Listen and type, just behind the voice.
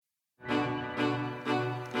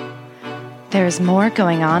There is more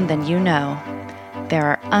going on than you know. There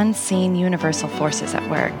are unseen universal forces at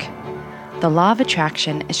work. The law of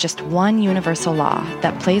attraction is just one universal law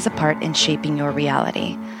that plays a part in shaping your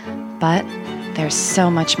reality. But there's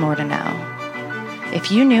so much more to know.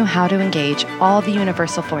 If you knew how to engage all the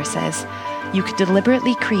universal forces, you could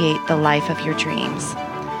deliberately create the life of your dreams.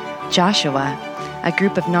 Joshua, a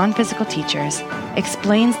group of non-physical teachers,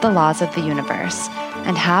 explains the laws of the universe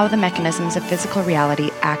and how the mechanisms of physical reality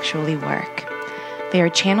actually work. They are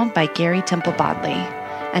channeled by Gary Temple Bodley,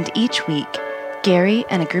 and each week, Gary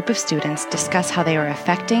and a group of students discuss how they are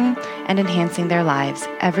affecting and enhancing their lives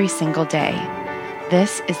every single day.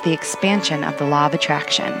 This is the expansion of the law of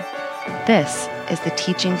attraction. This is the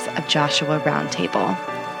teachings of Joshua Roundtable.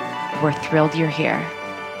 We're thrilled you're here.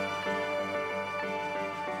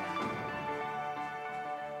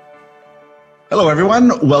 Hello,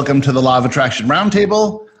 everyone. Welcome to the Law of Attraction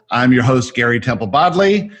Roundtable. I'm your host, Gary Temple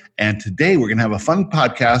Bodley, and today we're going to have a fun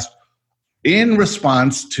podcast in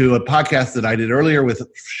response to a podcast that I did earlier with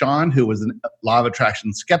Sean, who was a Law of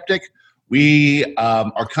Attraction skeptic. We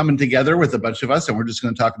are coming together with a bunch of us, and we're just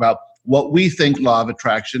going to talk about what we think Law of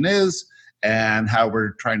Attraction is and how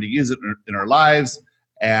we're trying to use it in our lives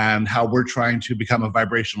and how we're trying to become a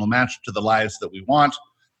vibrational match to the lives that we want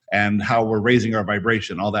and how we're raising our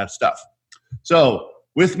vibration, all that stuff. So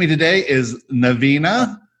with me today is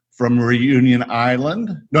Navina from Reunion Island.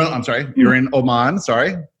 No, I'm sorry. You're in Oman.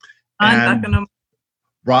 Sorry. I'm back in Oman.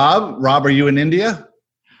 Rob, are you in India?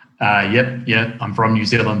 Yep. I'm from New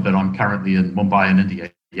Zealand, but I'm currently in Mumbai in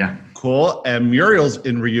India. Yeah. Cool. And Muriel's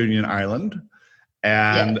in Reunion Island.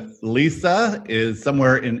 And yes. Lisa is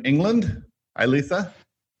somewhere in England. Hi, Lisa.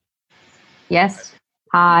 Yes.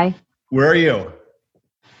 Hi. Where are you?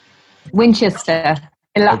 Winchester.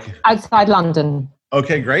 Okay. Outside London.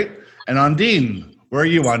 Okay, great. And Ondine, where are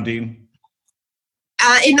you, Ondine?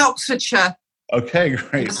 In Oxfordshire. Okay,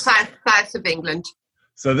 great. South of England.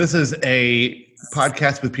 So this is a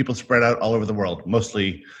podcast with people spread out all over the world.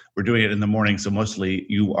 Mostly, we're doing it in the morning, so mostly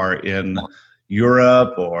you are in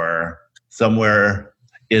Europe or somewhere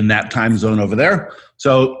in that time zone over there.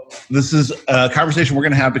 So this is a conversation we're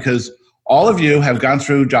going to have because all of you have gone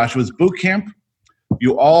through Joshua's boot camp.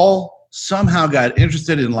 You all somehow got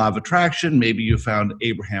interested in law of attraction. Maybe you found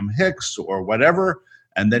Abraham Hicks or whatever,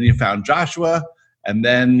 and then you found Joshua, and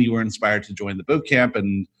then you were inspired to join the boot camp,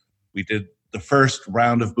 and we did the first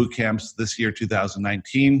round of boot camps this year,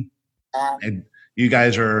 2019, and you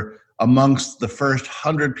guys are amongst the first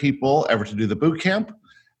 100 people ever to do the boot camp,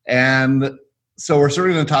 and so we're sort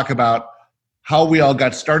of going to talk about how we all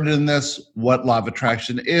got started in this, what law of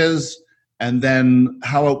attraction is, and then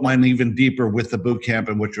how it went even deeper with the boot camp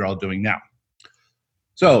and what you're all doing now.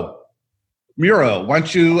 So, Muriel, why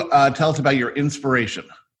don't you tell us about your inspiration?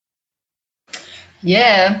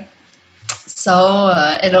 Yeah. So,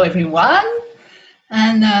 hello, everyone.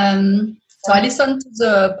 And so I listened to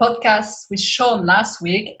the podcast with Sean last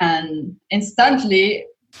week, and instantly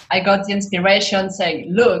I got the inspiration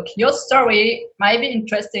saying, look, your story might be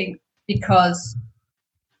interesting because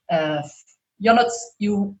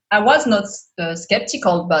I was not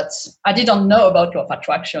skeptical, but I didn't know about law of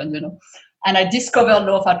attraction, and I discovered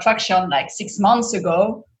law of attraction like 6 months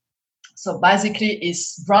ago. So basically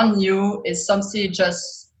it's brand new, it's something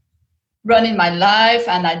just running my life,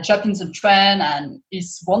 and I jump in the train, and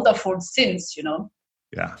it's wonderful since,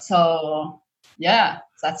 Yeah. So yeah,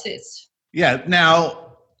 that's it. Yeah.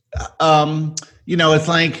 Now, it's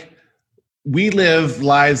like, we live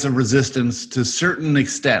lives of resistance to certain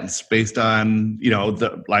extents based on,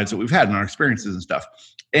 the lives that we've had and our experiences and stuff.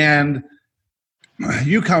 And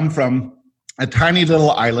you come from a tiny little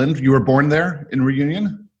island. You were born there in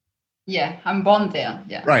Reunion? Yeah, I'm born there.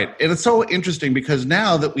 Yeah. Right. And it's so interesting because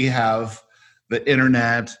now that we have the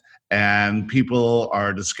internet and people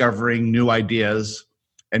are discovering new ideas,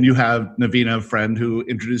 and you have Navina, a friend who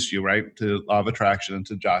introduced you, right, to Law of Attraction and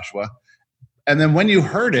to Joshua. And then when you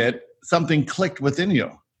heard it, something clicked within you.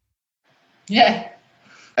 Yeah.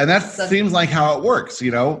 And that seems like how it works.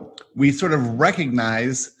 We sort of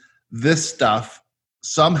recognize this stuff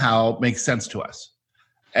somehow makes sense to us.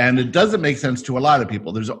 And it doesn't make sense to a lot of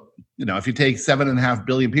people. There's, if you take 7.5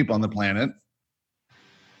 billion people on the planet,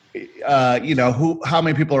 how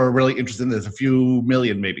many people are really interested in this? A few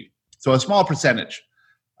million, maybe. So a small percentage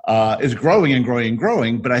is growing and growing and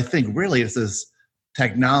growing. But I think really it's this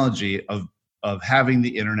technology of having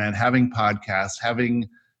the internet, having podcasts, having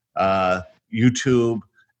YouTube,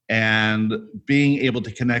 and being able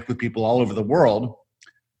to connect with people all over the world,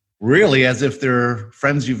 really as if they're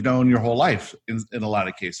friends you've known your whole life in a lot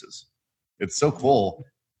of cases. It's so cool.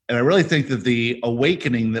 And I really think that the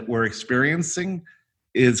awakening that we're experiencing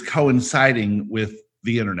is coinciding with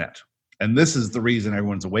the internet. And this is the reason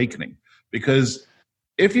everyone's awakening. Because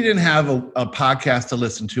if you didn't have a podcast to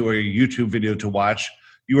listen to or a YouTube video to watch,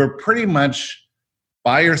 you were pretty much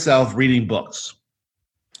by yourself reading books.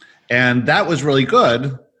 And that was really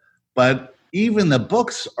good. But even the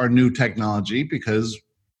books are new technology because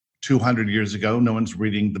 200 years ago, no one's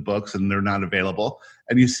reading the books and they're not available.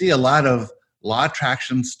 And you see a lot of law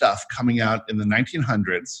attraction stuff coming out in the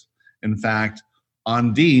 1900s. In fact,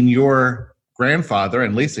 Undine, your grandfather,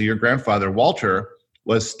 and Lisa, your grandfather, Walter,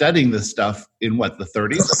 was studying this stuff in what, the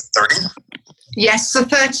 30s? Yes, the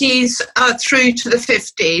 30s through to the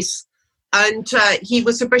 50s. And he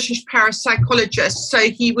was a British parapsychologist. So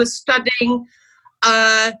he was studying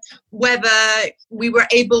whether we were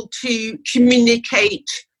able to communicate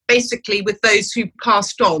basically with those who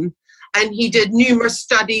passed on. And he did numerous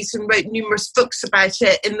studies and wrote numerous books about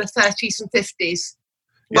it in the 30s and 50s.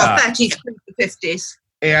 Well, Yeah. 30s through the 50s.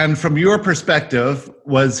 And from your perspective,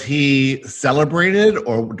 was he celebrated,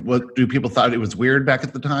 or what, do people thought it was weird back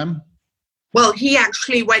at the time? Well, he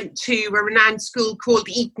actually went to a renowned school called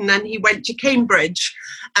Eton, and he went to Cambridge.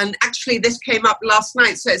 And actually, this came up last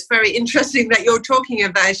night, so it's very interesting that you're talking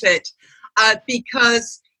about it,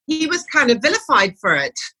 because he was kind of vilified for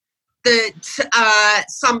it. That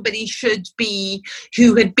somebody should be,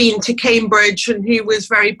 who had been to Cambridge and who was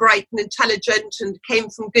very bright and intelligent and came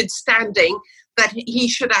from good standing, that he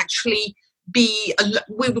should actually be,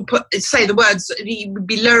 we would say the words, he would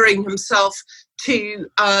be luring himself to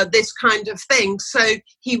this kind of thing. So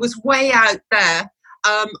he was way out there.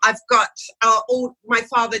 I've got my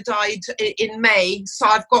father died in May, so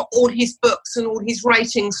I've got all his books and all his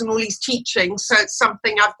writings and all his teachings. So it's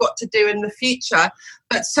something I've got to do in the future.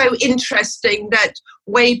 But so interesting that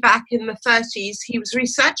way back in the 30s, he was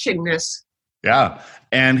researching this. Yeah.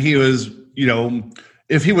 And he was,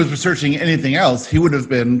 if he was researching anything else, he would have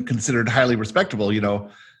been considered highly respectable,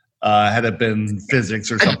 had it been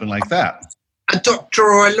physics or something like that. A doctor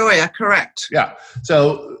or a lawyer, correct. Yeah.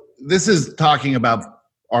 So this is talking about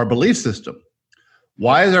our belief system.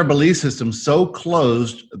 Why is our belief system so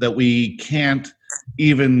closed that we can't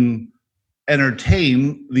even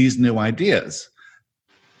entertain these new ideas?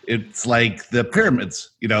 It's like the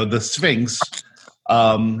pyramids, the Sphinx.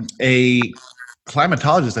 A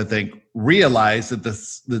climatologist, I think, realized that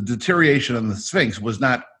the deterioration of the Sphinx was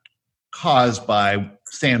not caused by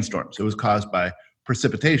sandstorms. It was caused by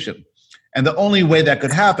precipitation. And the only way that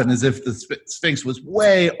could happen is if the Sphinx was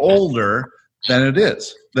way older than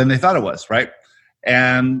they thought it was, right?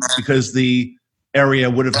 And because the area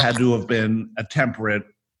would have had to have been a temperate,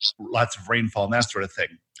 lots of rainfall and that sort of thing.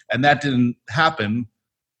 And that didn't happen,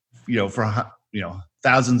 for,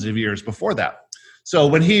 thousands of years before that. So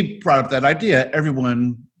when he brought up that idea,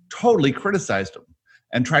 everyone totally criticized him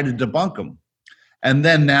and tried to debunk him. And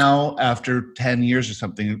then now, after 10 years or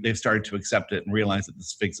something, they've started to accept it and realize that the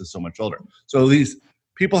Sphinx is so much older. So these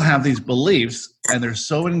people have these beliefs, and they're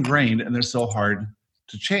so ingrained, and they're so hard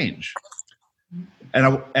to change.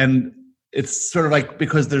 And it's sort of like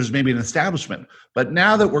because there's maybe an establishment. But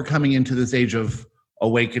now that we're coming into this age of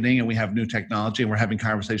awakening, and we have new technology, and we're having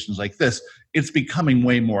conversations like this, it's becoming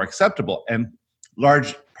way more acceptable. And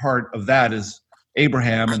large part of that is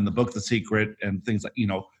Abraham and the book The Secret and things like,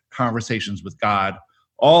 conversations with God.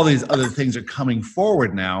 All these other things are coming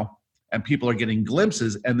forward now, and people are getting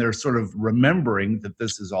glimpses, and they're sort of remembering that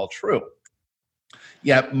this is all true.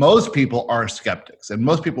 Yet most people are skeptics, and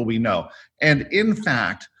most people we know. And in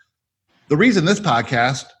fact, the reason this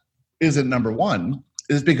podcast isn't number one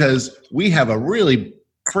is because we have a really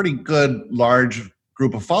pretty good large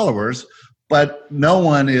group of followers, but no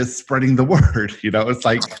one is spreading the word. It's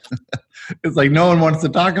like it's like no one wants to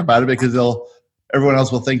talk about it because everyone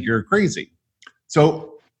else will think you're crazy.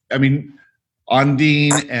 So,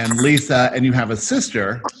 Undine and Lisa, and you have a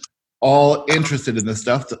sister, all interested in this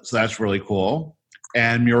stuff. So that's really cool.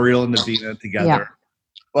 And Muriel and Nadina together.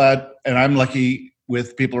 Yeah. And I'm lucky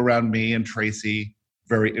with people around me and Tracy,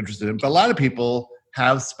 very interested in it. But a lot of people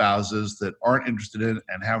have spouses that aren't interested in it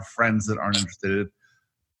and have friends that aren't interested in it.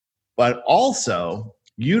 But also,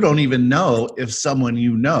 you don't even know if someone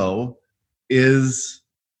is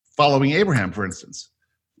following Abraham, for instance.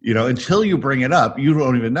 Until you bring it up, you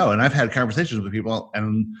don't even know. And I've had conversations with people,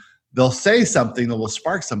 and they'll say something that will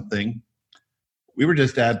spark something. We were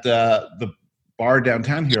just at the bar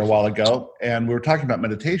downtown here a while ago, and we were talking about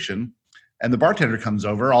meditation, and the bartender comes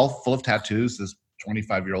over, all full of tattoos, this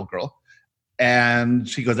 25-year-old girl, and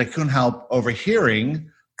she goes, I couldn't help overhearing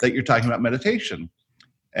that you're talking about meditation.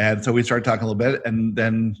 And so we started talking a little bit, and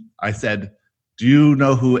then I said, do you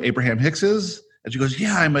know who Abraham Hicks is? And she goes,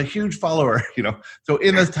 yeah, I'm a huge follower. So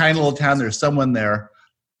in this tiny little town, there's someone there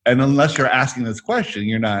And unless you're asking this question,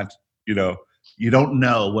 you're not, you don't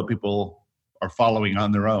know what people are following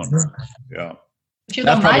on their own. Yeah. If you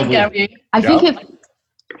don't mind, Gary. I think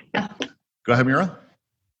Go ahead, Mira.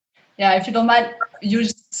 Yeah, if you don't mind, you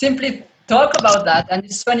simply talk about that. And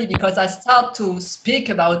it's funny because I start to speak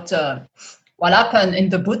about what happened in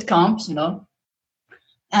the boot camp,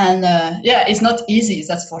 And it's not easy,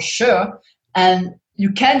 that's for sure. And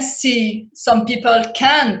you can see some people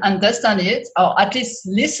can understand it or at least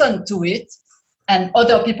listen to it, and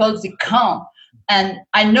other people, they can't. And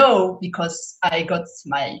I know because I got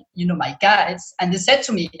my guides, and they said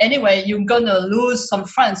to me, anyway, you're going to lose some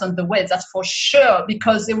friends on the way, that's for sure,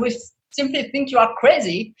 because they will simply think you are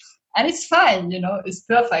crazy. And it's fine, it's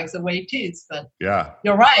perfect the way it is. But yeah,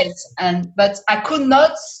 you're right. But I could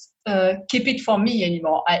not keep it for me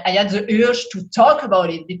anymore. I had the urge to talk about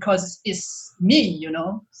it because it's me,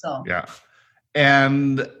 So yeah,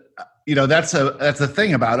 and that's a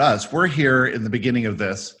thing about us. We're here in the beginning of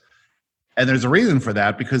this, and there's a reason for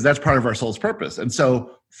that, because that's part of our soul's purpose. And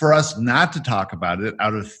so, for us not to talk about it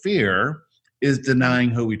out of fear is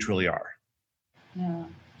denying who we truly are.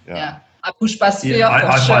 Yeah. I push past fear.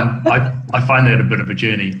 I find that a bit of a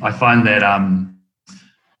journey. I find that I'm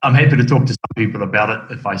happy to talk to some people about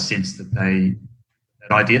it if I sense that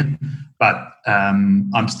that idea, but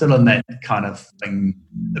I'm still in that kind of thing,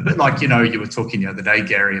 a bit like, you were talking the other day,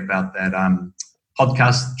 Gary, about that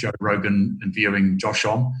podcast, Joe Rogan interviewing Josh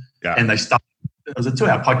Homme, and it was a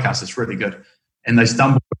 2-hour podcast, it's really good, and they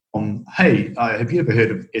stumbled on, hey, have you ever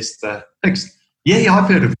heard of Esther Hicks? Yeah, I've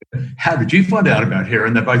heard of her. How did you find out about her?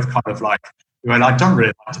 And they're both kind of like, I don't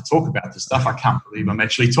really like to talk about this stuff. I can't believe I'm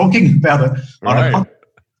actually talking about it on a podcast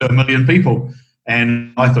to 1 million people.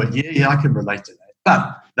 And I thought, yeah, I can relate to that.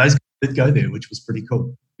 But those guys did go there, which was pretty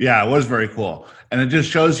cool. Yeah, it was very cool. And it just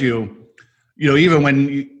shows you, even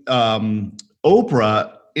when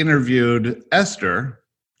Oprah interviewed Esther,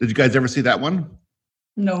 did you guys ever see that one?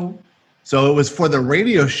 No. So it was for the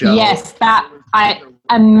radio show. Yes,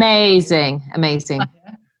 amazing.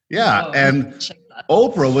 Yeah, and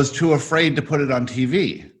Oprah was too afraid to put it on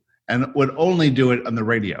TV and would only do it on the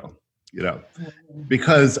radio,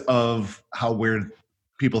 because of how weird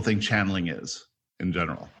people think channeling is in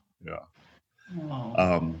general. Yeah.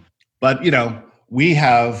 But, we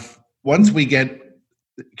have, once we get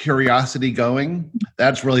curiosity going,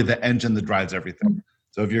 that's really the engine that drives everything.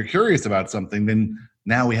 So if you're curious about something, then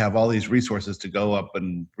now we have all these resources to go up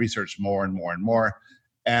and research more and more and more.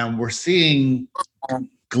 And we're seeing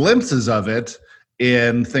glimpses of it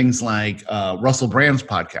in things like Russell Brand's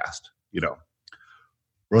podcast.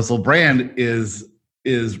 Russell Brand is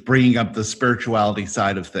bringing up the spirituality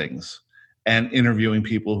side of things and interviewing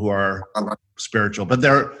people who are spiritual, but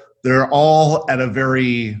they're all at a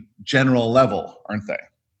very general level, aren't they?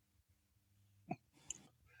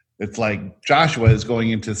 It's like Joshua is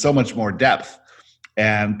going into so much more depth,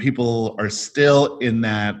 and people are still in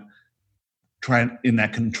that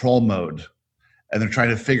control mode, and they're trying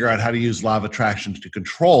to figure out how to use law of attraction to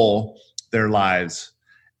control their lives.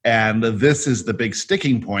 And this is the big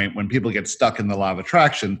sticking point when people get stuck in the law of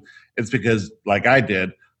attraction. It's because, like I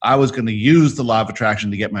did, I was going to use the law of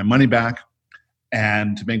attraction to get my money back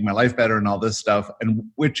and to make my life better and all this stuff, and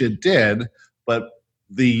which it did. But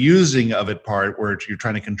the using of it part, where you're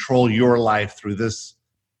trying to control your life through this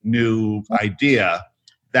new idea,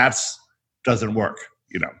 doesn't work.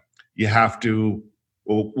 You have to,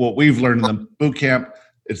 what we've learned in the boot camp,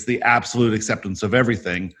 it's the absolute acceptance of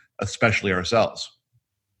everything, especially ourselves.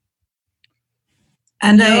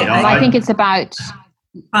 And I think it's about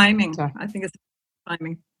timing. Sorry. I think it's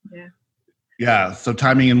timing. Yeah. Yeah. So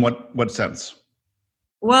timing in what sense?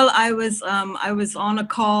 Well, I was on a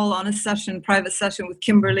call, on a private session with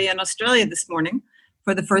Kimberly in Australia this morning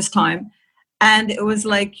for the first time. And it was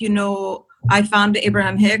like, I found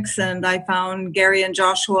Abraham Hicks and I found Gary and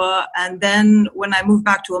Joshua. And then when I moved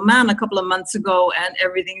back to Oman a couple of months ago and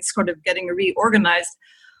everything's sort of getting reorganized,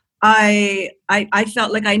 I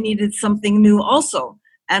felt like I needed something new also.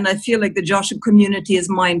 And I feel like the Joshua community is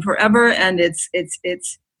mine forever. And it's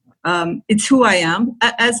who I am,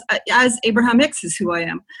 as Abraham Hicks is who I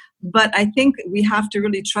am. But I think we have to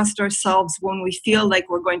really trust ourselves when we feel like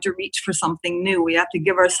we're going to reach for something new. We have to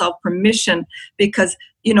give ourselves permission because,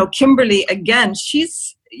 Kimberly, again,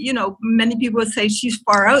 she's, many people would say she's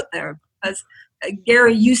far out there because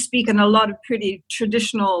Gary, you speak in a lot of pretty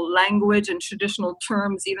traditional language and traditional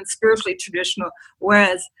terms, even spiritually traditional,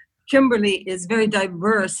 whereas Kimberly is very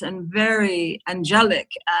diverse and very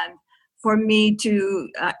angelic. And for me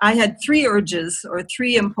I had 3 urges or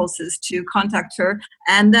 3 impulses to contact her.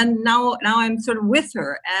 And then now I'm sort of with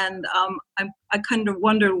her. And I kind of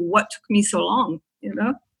wonder what took me so long,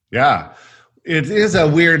 Yeah. It is a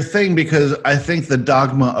weird thing because I think the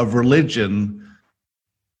dogma of religion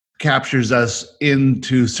captures us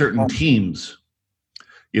into certain teams.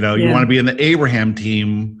 You know, you want to be in the Abraham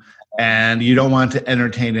team and you don't want to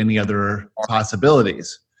entertain any other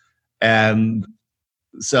possibilities. And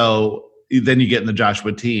so then you get in the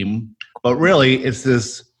Joshua team. But really,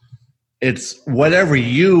 it's whatever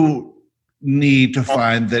you need to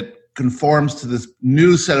find that conforms to this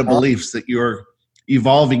new set of beliefs that you're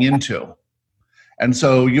evolving into. And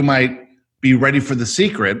so you might be ready for the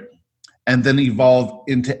secret and then evolve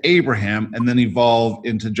into Abraham and then evolve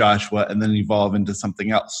into Joshua and then evolve into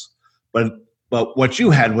something else. But what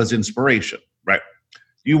you had was inspiration, right?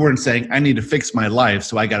 You weren't saying, I need to fix my life,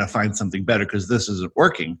 so I got to find something better because this isn't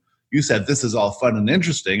working. You said, this is all fun and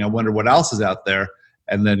interesting. I wonder what else is out there.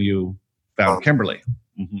 And then you found Kimberly.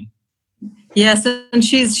 Mm-hmm. Yes, and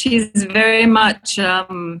she's very much,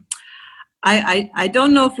 I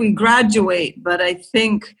don't know if we graduate, but I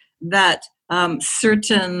think that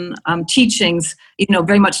certain teachings,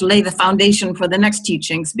 very much lay the foundation for the next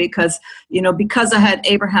teachings because I had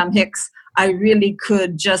Abraham Hicks, I really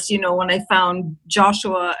could just, when I found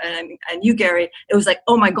Joshua and you, Gary, it was like,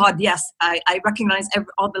 oh my God, yes, I recognize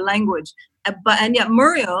all the language. And yet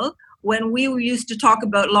Muriel, when we used to talk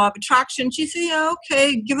about law of attraction, she said, yeah,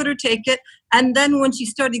 okay, give it or take it. And then when she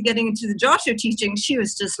started getting into the Joshua teaching, she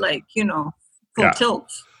was just like, full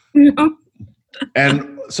tilt.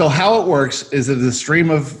 And so how it works is that the stream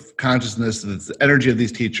of consciousness, the energy of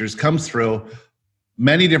these teachers comes through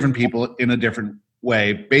many different people in a different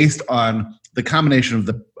way based on the combination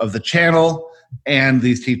of the channel and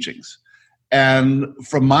these teachings. And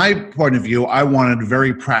from my point of view, I wanted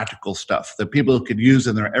very practical stuff that people could use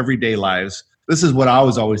in their everyday lives. This is what I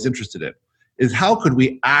was always interested in, is how could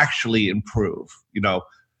we actually improve?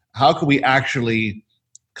 How could we actually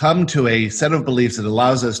come to a set of beliefs that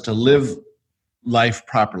allows us to live life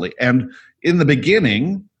properly? And in the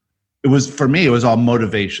beginning, for me, it was all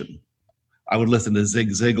motivation. I would listen to Zig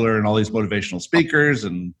Ziglar and all these motivational speakers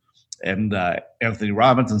and Anthony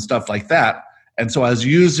Robbins and stuff like that. And so I was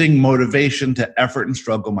using motivation to effort and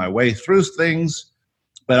struggle my way through things.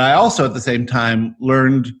 But I also, at the same time,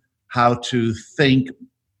 learned how to think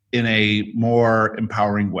in a more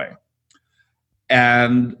empowering way.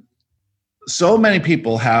 And so many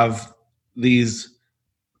people have these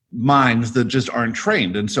minds that just aren't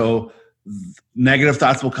trained. And so negative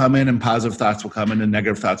thoughts will come in and positive thoughts will come in and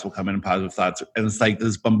negative thoughts will come in and positive thoughts. And it's like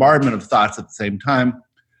this bombardment of thoughts at the same time.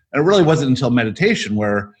 And it really wasn't until meditation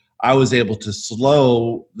where I was able to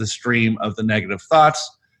slow the stream of the negative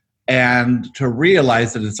thoughts and to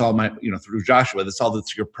realize that it's all through Joshua,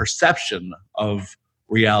 that's your perception of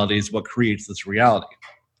reality is what creates this reality.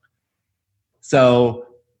 So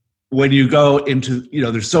when you go into,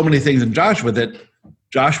 there's so many things in Joshua that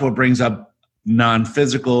Joshua brings up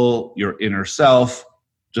non-physical, your inner self,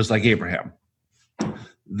 just like Abraham.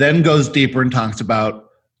 Then goes deeper and talks about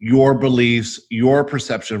your beliefs, your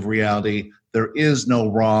perception of reality. There is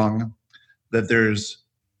no wrong, that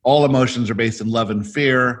all emotions are based in love and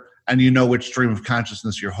fear, and you know which stream of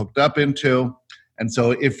consciousness you're hooked up into. And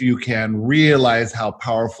so if you can realize how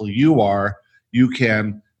powerful you are, you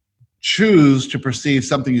can choose to perceive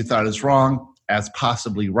something you thought is wrong as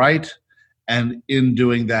possibly right. And in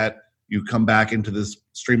doing that, you come back into this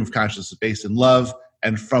stream of consciousness based in love.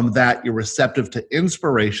 And from that, you're receptive to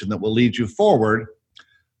inspiration that will lead you forward.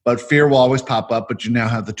 But fear will always pop up, but you now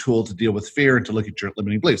have the tool to deal with fear and to look at your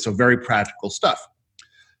limiting beliefs. So very practical stuff.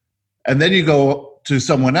 And then you go to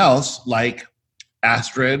someone else like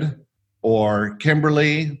Astrid or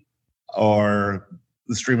Kimberly or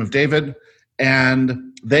the Stream of David,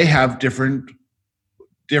 and they have different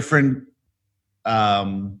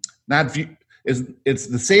it's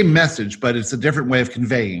the same message, but it's a different way of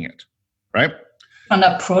conveying it, right? An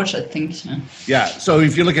approach, I think. Yeah. So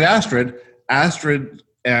if you look at Astrid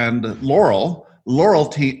and Laurel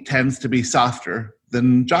tends to be softer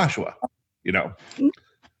than Joshua,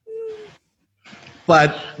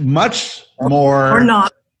 but much more, or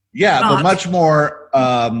not. Yeah, not. But much more,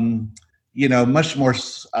 much more,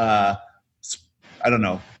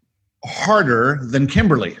 harder than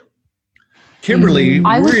Kimberly. Kimberly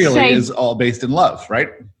really is all based in love, right?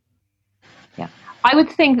 Yeah. I would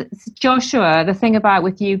think that Joshua, the thing about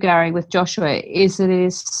with you, Gary, with Joshua, is that it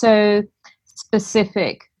is so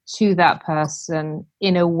specific to that person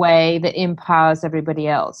in a way that empowers everybody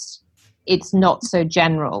else. It's not so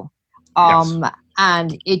general. Yes.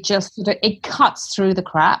 And it just it cuts through the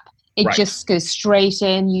crap. It just goes straight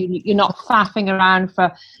in. You're not faffing around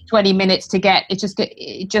for 20 minutes to get it.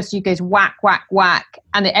 You goes whack, whack, whack,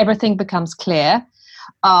 and everything becomes clear.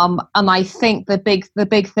 And I think the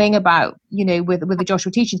big thing about, with the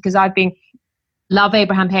Joshua teachings, because I've been love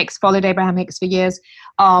Abraham Hicks, followed Abraham Hicks for years,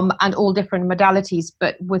 and all different modalities.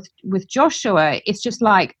 But with Joshua, it's just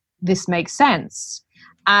like, this makes sense.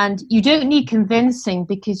 And you don't need convincing,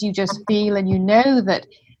 because you just feel and you know that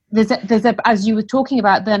there's a as you were talking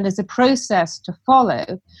about then, there's a process to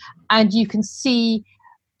follow, and you can see,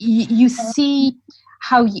 you see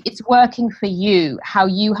how it's working for you, how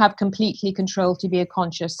you have completely control to be a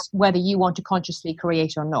conscious, whether you want to consciously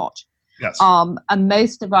create or not. Yes. And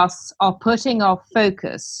most of us are putting our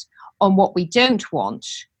focus on what we don't want,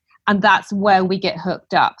 and that's where we get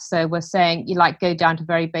hooked up. So we're saying, go down to a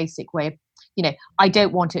very basic way. I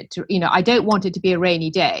don't want it to be a rainy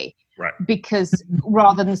day, right? Because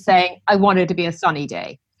rather than saying I want it to be a sunny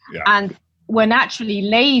day, yeah. And we're naturally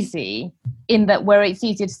lazy in that, where it's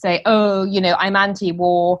easier to say, I'm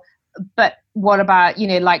anti-war, but what about,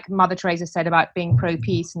 like Mother Teresa said about being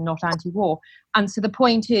pro-peace and not anti-war. And so the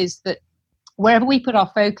point is that wherever we put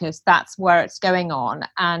our focus, that's where it's going on.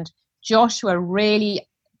 And Joshua really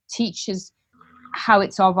teaches how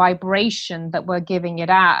it's our vibration that we're giving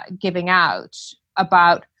out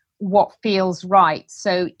about what feels right.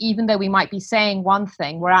 So even though we might be saying one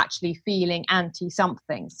thing, we're actually feeling anti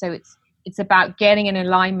something. So it's about getting in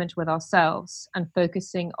alignment with ourselves and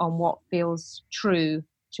focusing on what feels true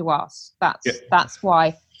to us. That's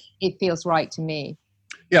why it feels right to me.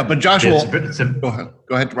 Yeah, but Joshua,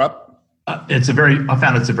 go ahead, Rob. I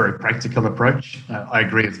found it's a very practical approach. I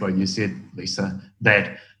agree with what you said, Lisa,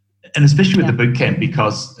 and especially with the boot camp,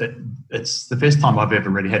 because it's the first time I've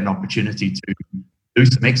ever really had an opportunity to do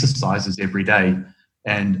some exercises every day.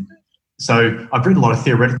 And so I've read a lot of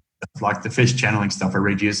theoretical stuff, like the first channeling stuff I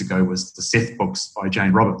read years ago was the Seth books by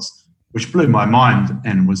Jane Roberts, which blew my mind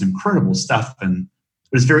and was incredible stuff. And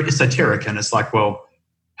it was very esoteric. And it's like, well,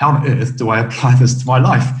 how on earth do I apply this to my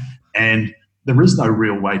life? And there is no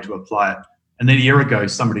real way to apply it. And then a year ago,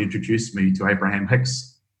 somebody introduced me to Abraham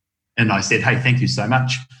Hicks. And I said, hey, thank you so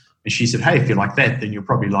much. And she said, hey, if you like that, then you'll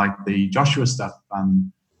probably like the Joshua stuff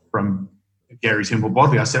from Gary's Humble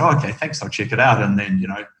Bodily. I said, okay, thanks, I'll check it out. And then,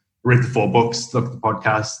 read the 4 books, looked at the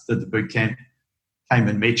podcast, did the boot camp, came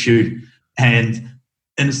and met you. And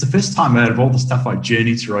it's the first time out of all the stuff I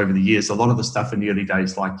journeyed through over the years, a lot of the stuff in the early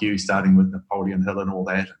days, like you, starting with Napoleon Hill and all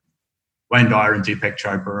that, Wayne Dyer and Deepak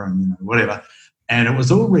Chopra and whatever. And it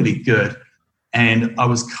was all really good. And I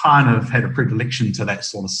was kind of had a predilection to that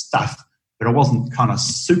sort of stuff, but I wasn't kind of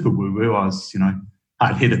super woo-woo. I was,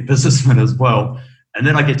 hard-headed businessman as well. And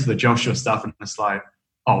then I get to the Joshua stuff and it's like,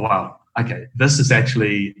 oh, wow, okay, this is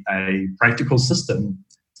actually a practical system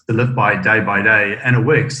to live by day, and it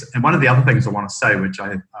works. And one of the other things I want to say, which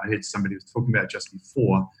I heard somebody was talking about just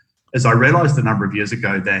before, is I realized a number of years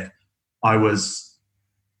ago that I was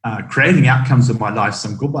creating outcomes in my life,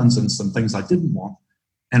 some good ones and some things I didn't want.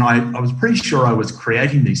 And I was pretty sure I was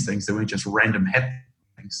creating these things that weren't just random happy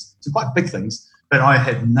things. It's quite big things, but I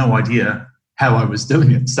had no idea how I was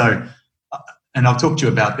doing it. So, and I'll talk to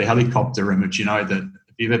you about the helicopter image, that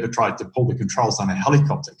if you've ever tried to pull the controls on a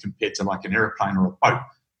helicopter compared to like an airplane or a boat,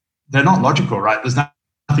 they're not logical, right? There's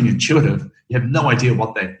nothing intuitive. You have no idea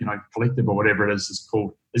what that, collective or whatever it is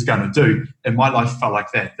called is going to do. And my life felt like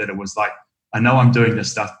that it was like, I know I'm doing this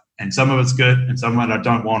stuff and some of it's good and some of it I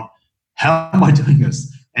don't want. How am I doing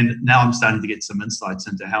this? And now I'm starting to get some insights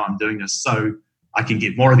into how I'm doing this so I can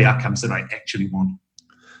get more of the outcomes that I actually want.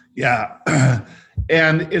 Yeah.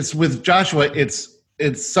 And it's with Joshua, it's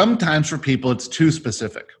sometimes for people, it's too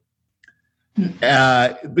specific.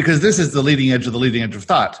 Because this is the leading edge of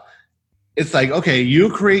thought. It's like, okay, you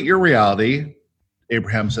create your reality.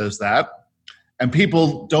 Abraham says that. And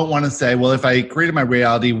people don't want to say, well, if I created my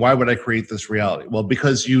reality, why would I create this reality? Well,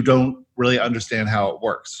 because you don't really understand how it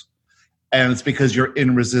works. And it's because you're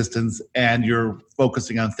in resistance and you're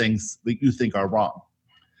focusing on things that you think are wrong.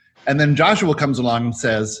 And then Joshua comes along and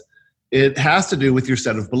says, it has to do with your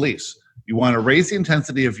set of beliefs. You want to raise the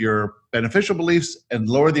intensity of your beneficial beliefs and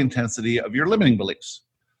lower the intensity of your limiting beliefs.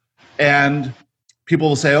 And people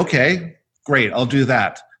will say, okay, great, I'll do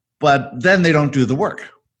that. But then they don't do the work.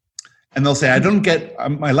 And they'll say, I don't get,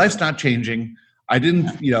 my life's not changing. I didn't,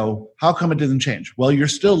 how come it didn't change? Well, you're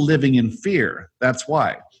still living in fear. That's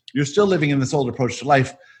why. You're still living in this old approach to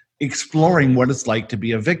life, exploring what it's like to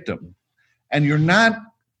be a victim. And you're not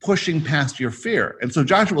pushing past your fear. And so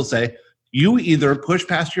Joshua will say, you either push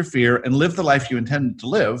past your fear and live the life you intended to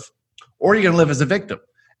live, or you're going to live as a victim.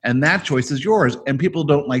 And that choice is yours. And people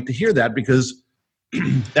don't like to hear that because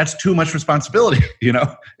that's too much responsibility.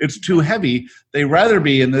 It's too heavy. They rather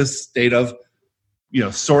be in this state of,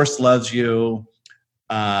 source loves you,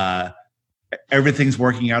 everything's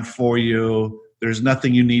working out for you, There's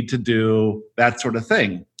nothing you need to do, that sort of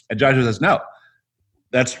thing. And Joshua says, no,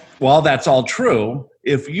 while that's all true,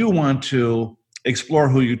 if you want to explore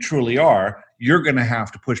who you truly are, you're going to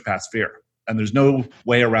have to push past fear. And there's no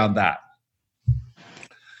way around that.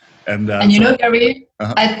 And Gary,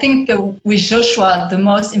 I think with Joshua, the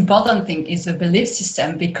most important thing is the belief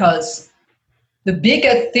system, because the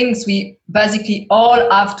bigger things we basically all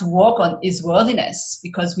have to work on is worthiness,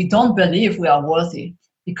 because we don't believe we are worthy,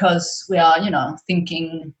 because we are,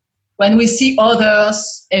 thinking when we see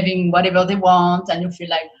others having whatever they want and you feel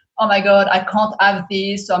like, oh my God, I can't have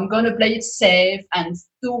this, so I'm going to play it safe and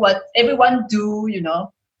do what everyone do,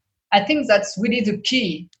 I think that's really the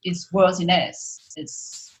key is worthiness.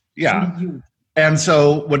 It's really huge. And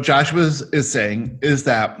so what Joshua is saying is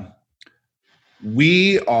that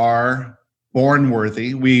we are born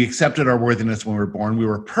worthy. We accepted our worthiness when we were born. We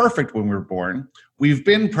were perfect when we were born. We've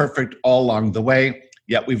been perfect all along the way,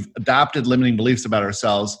 yet we've adopted limiting beliefs about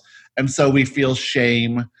ourselves. And so we feel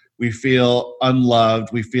shame. We feel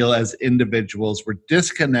unloved. We feel as individuals, we're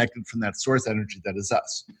disconnected from that source energy that is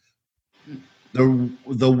us.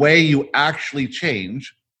 The way you actually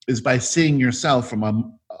change is by seeing yourself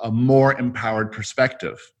from a more empowered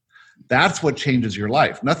perspective. That's what changes your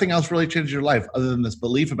life. Nothing else really changes your life other than this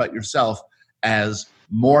belief about yourself as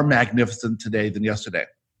more magnificent today than yesterday.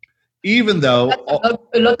 Even though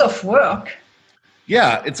a lot of work.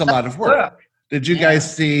 Yeah, it's a lot of work. Did you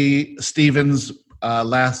guys see Steven's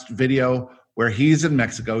last video where he's in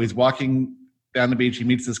Mexico? He's walking down the beach. He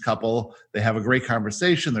meets this couple. They have a great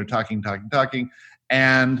conversation. They're talking.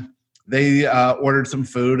 And they ordered some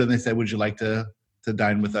food and they said, would you like to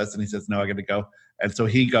dine with us? And he says, no, I got to go. And so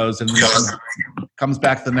he goes and comes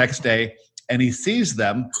back the next day and he sees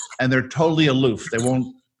them and they're totally aloof. They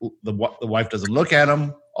won't, the wife doesn't look at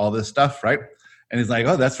him, all this stuff, right? And he's like,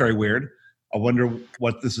 oh, that's very weird. I wonder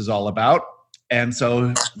what this is all about. And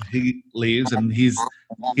so he leaves and he's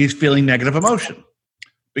feeling negative emotion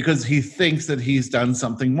because he thinks that he's done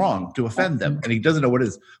something wrong to offend them and he doesn't know what it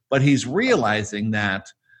is. But he's realizing that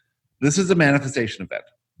this is a manifestation event.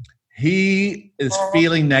 He is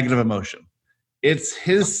feeling negative emotion. It's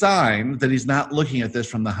his sign that he's not looking at this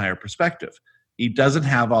from the higher perspective. He doesn't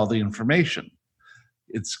have all the information.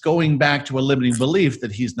 It's going back to a limiting belief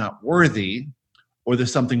that he's not worthy or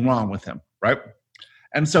there's something wrong with him, right?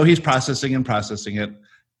 And so he's processing it,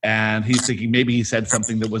 and he's thinking maybe he said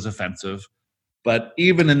something that was offensive. But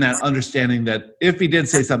even in that understanding that if he did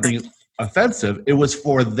say something offensive, it was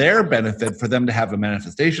for their benefit, for them to have a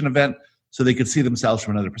manifestation event so they could see themselves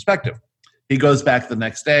from another perspective. He goes back the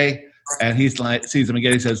next day, and he sees him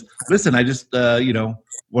again. He says, listen, I just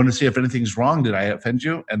want to see if anything's wrong. Did I offend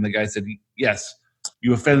you? And the guy said, yes,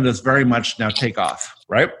 you offended us very much. Now take off,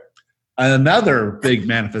 right? Another big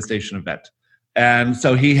manifestation event. And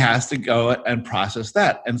so he has to go and process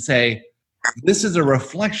that and say, this is a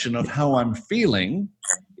reflection of how I'm feeling.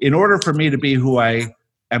 In order for me to be who I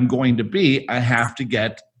am going to be, I have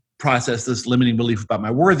to process this limiting belief about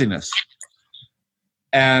my worthiness.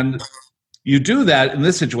 And you do that in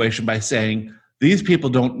this situation by saying, these people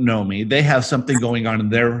don't know me. They have something going on in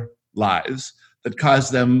their lives that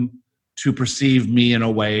caused them to perceive me in a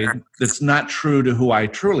way that's not true to who I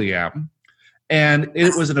truly am. And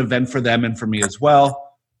it was an event for them and for me as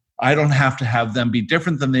well. I don't have to have them be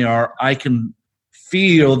different than they are. I can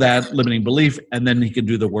feel that limiting belief, and then he can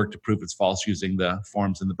do the work to prove it's false using the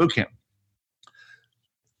forms in the bootcamp.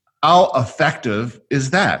 How effective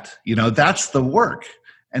is that? That's the work.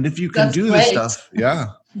 And if you can do this stuff,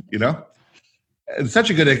 it's such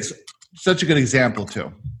a good example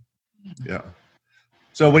too. Yeah.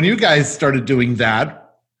 So when you guys started doing that,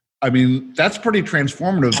 I mean, that's pretty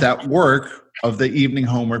transformative, that work of the evening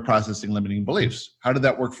homework processing limiting beliefs. How did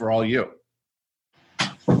that work for all you?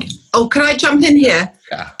 Oh, can I jump in here?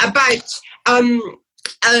 Yeah. About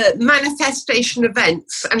manifestation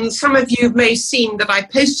events, and some of you may have seen that I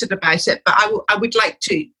posted about it, but I would like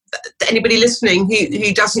to, anybody listening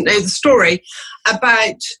who doesn't know the story,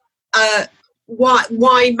 about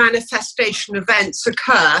why manifestation events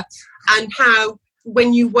occur and how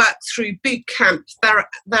when you work through boot camp, they're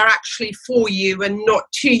actually for you and not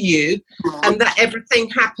to you, and that everything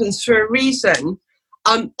happens for a reason.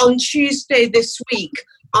 On Tuesday this week,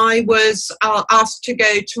 I was asked to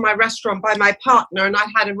go to my restaurant by my partner, and I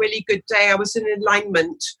had a really good day. I was in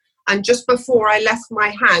alignment, and just before I left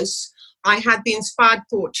my house, I had the inspired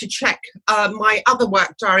thought to check my other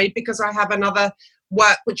work diary, because I have another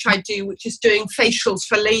work which I do, which is doing facials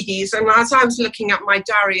for ladies. And as I was looking at my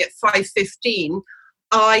diary at 5:15,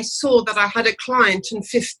 I saw that I had a client in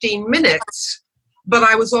 15 minutes, but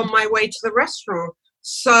I was on my way to the restaurant.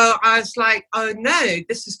 So I was like, oh no,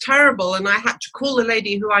 this is terrible. And I had to call the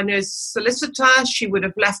lady who I know is a solicitor. She would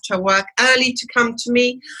have left her work early to come to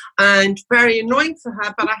me, and very annoying for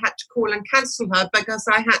her, but I had to call and cancel her because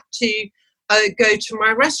I had to go to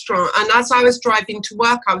my restaurant. And as I was driving to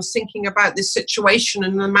work, I was thinking about this situation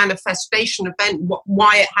and the manifestation event,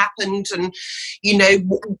 why it happened, and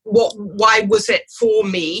why was it for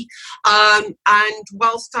me. And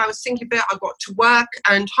whilst I was thinking about it, I got to work,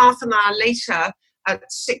 and half an hour later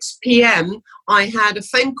at 6 p.m. I had a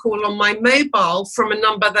phone call on my mobile from a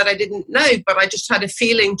number that I didn't know, but I just had a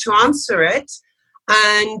feeling to answer it.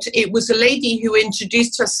 And it was a lady who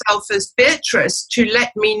introduced herself as Beatrice to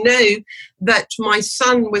let me know that my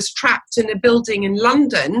son was trapped in a building in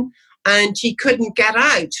London and he couldn't get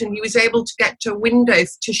out, and he was able to get to a window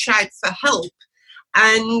to shout for help.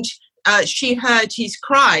 And she heard his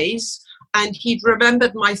cries, and he'd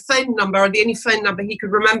remembered my phone number, or the only phone number he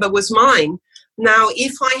could remember was mine. Now,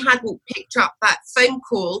 if I hadn't picked up that phone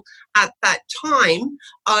call at that time,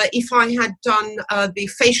 if I had done the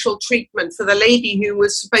facial treatment for the lady who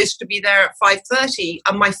was supposed to be there at 5:30,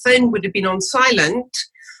 my phone would have been on silent.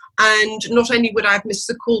 And not only would I have missed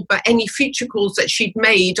the call, but any future calls that she'd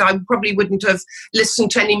made, I probably wouldn't have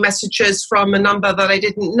listened to any messages from a number that I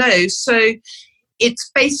didn't know. So it's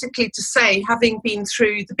basically to say, having been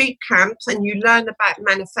through the boot camp and you learn about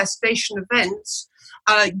manifestation events,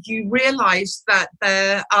 you realize that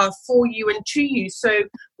there are for you and to you. So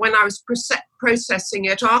when I was processing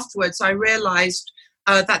it afterwards, I realized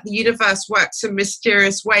that the universe works in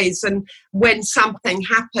mysterious ways. And when something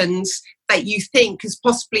happens that you think is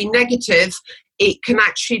possibly negative, it can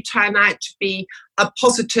actually turn out to be a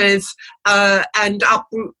positive and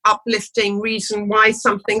uplifting reason why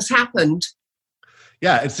something's happened.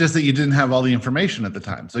 Yeah, it's just that you didn't have all the information at the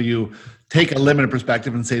time. So you take a limited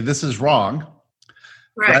perspective and say, this is wrong.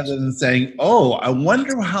 Right. Rather than saying, oh, I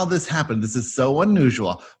wonder how this happened. This is so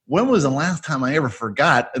unusual. When was the last time I ever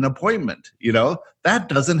forgot an appointment? That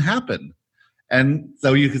doesn't happen. And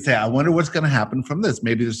so you could say, I wonder what's going to happen from this.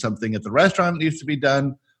 Maybe there's something at the restaurant that needs to be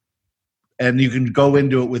done. And you can go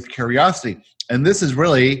into it with curiosity. And this is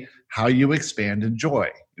really how you expand in joy.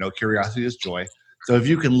 Curiosity is joy. So if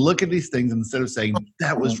you can look at these things instead of saying,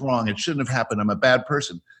 that was wrong, it shouldn't have happened, I'm a bad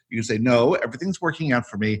person, you can say, no, everything's working out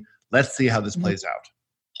for me. Let's see how this plays out.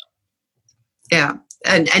 Yeah,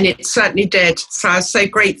 and it certainly did. So I was so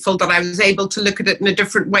grateful that I was able to look at it in a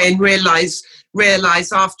different way and realize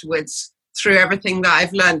afterwards through everything that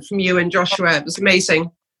I've learned from you and Joshua. It was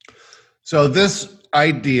amazing. So this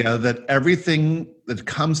idea that everything that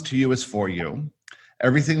comes to you is for you,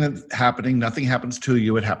 everything that's happening, nothing happens to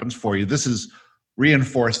you, it happens for you. This is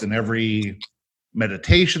reinforced in every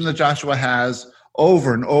meditation that Joshua has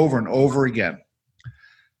over and over and over again.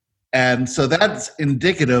 And so that's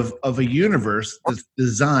indicative of a universe that's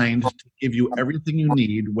designed to give you everything you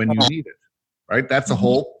need when you need it, right? That's the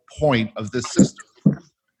whole point of this system.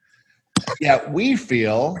 Yet we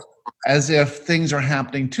feel as if things are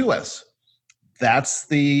happening to us. That's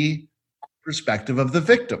the perspective of the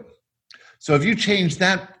victim. So if you change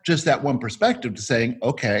that, just that one perspective to saying,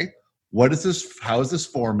 okay, what is this? How is this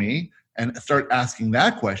for me? And start asking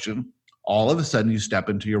that question, all of a sudden you step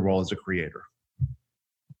into your role as a creator.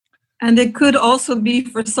 And it could also be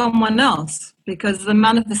for someone else, because the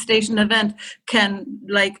manifestation event can,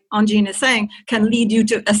 like Anjine is saying, can lead you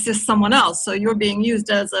to assist someone else. So you're being used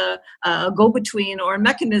as a go-between or a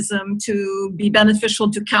mechanism to be beneficial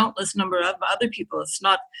to countless number of other people. It's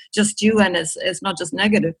not just you, and it's not just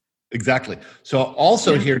negative. Exactly. So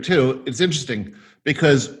also here too, it's interesting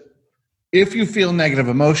because if you feel negative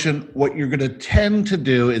emotion, what you're going to tend to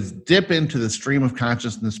do is dip into the stream of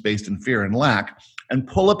consciousness based in fear and lack and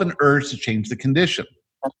pull up an urge to change the condition.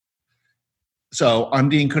 So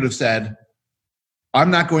Undine could have said, I'm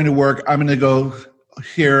not going to work. I'm going to go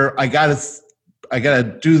here. I gotta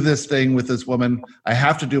do this thing with this woman. I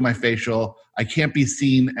have to do my facial. I can't be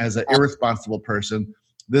seen as an irresponsible person.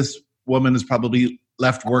 This woman has probably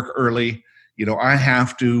left work early. I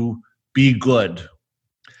have to be good.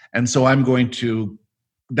 And so I'm going to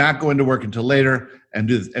not go into work until later and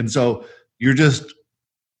do this. And so you're just,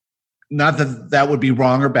 not that would be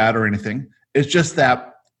wrong or bad or anything. It's just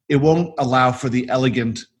that it won't allow for the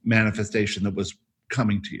elegant manifestation that was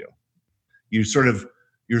coming to you. You're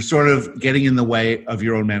sort of getting in the way of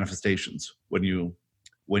your own manifestations when you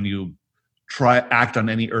act on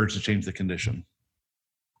any urge to change the condition.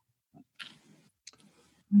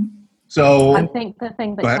 So I think the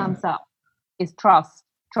thing that comes up is trust.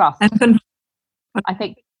 I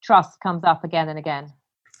think trust comes up again and again.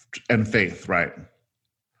 And faith, right?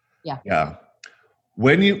 Yeah. Yeah.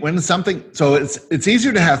 When something, so it's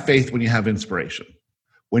easier to have faith when you have inspiration.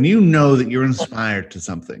 when you know that you're inspired to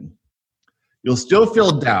something, you'll still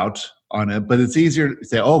feel doubt on it, but it's easier to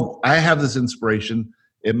say, oh, I have this inspiration.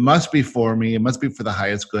 It must be for me. It must be for the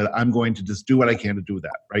highest good. I'm going to just do what I can to do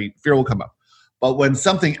that, right? Fear will come up. But when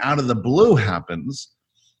something out of the blue happens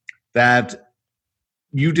that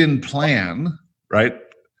you didn't plan, right?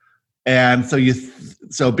 And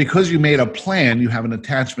so because you made a plan, you have an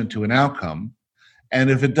attachment to an outcome. And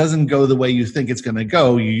if it doesn't go the way you think it's going to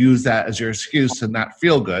go, you use that as your excuse to not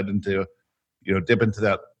feel good and to, dip into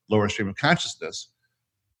that lower stream of consciousness.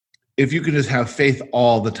 If you can just have faith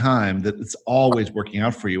all the time that it's always working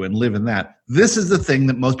out for you and live in that, this is the thing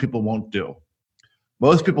that most people won't do.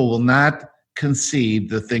 Most people will not concede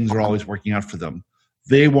that things are always working out for them.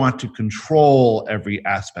 They want to control every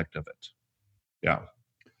aspect of it. Yeah.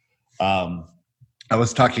 I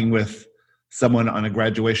was talking with someone on a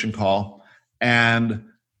graduation call, and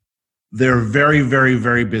they're very, very,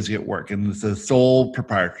 very busy at work, and it's a sole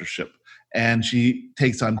proprietorship. And she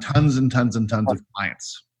takes on tons and tons and tons of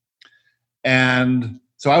clients. And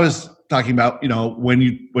so I was talking about, when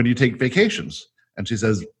you take vacations, and she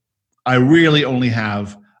says, I really only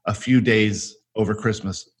have a few days over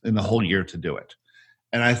Christmas in the whole year to do it.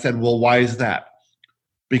 And I said, well, why is that?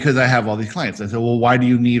 Because I have all these clients. I said, well, why do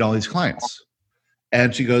you need all these clients?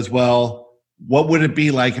 And she goes, well, what would it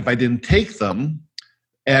be like if I didn't take them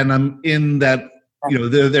and I'm in that,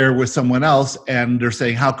 they're there with someone else and they're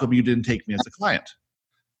saying, how come you didn't take me as a client?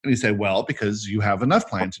 And you say, well, because you have enough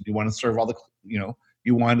clients and you want to serve all the,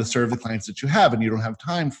 you want to serve the clients that you have and you don't have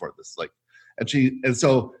time for this. And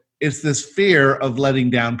so it's this fear of letting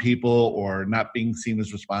down people or not being seen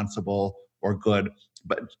as responsible or good.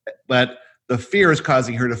 But the fear is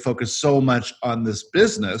causing her to focus so much on this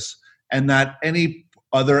business and not any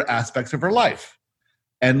other aspects of her life.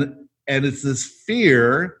 And it's this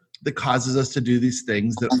fear that causes us to do these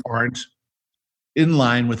things that aren't in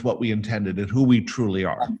line with what we intended and who we truly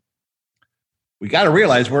are. We got to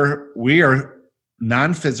realize we are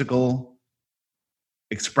non-physical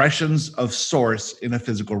expressions of source in a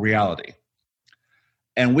physical reality.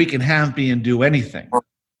 And we can have, be, and do anything.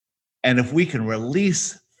 And if we can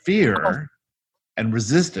release fear and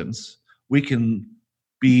resistance, we can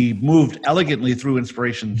be moved elegantly through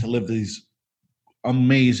inspiration to live these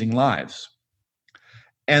amazing lives.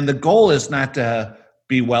 And the goal is not to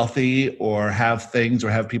be wealthy or have things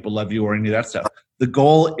or have people love you or any of that stuff. The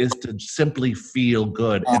goal is to simply feel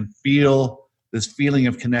good and feel this feeling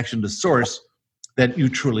of connection to source that you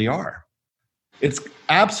truly are. It's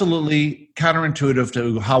absolutely counterintuitive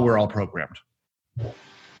to how we're all programmed.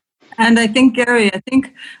 And I think, Gary,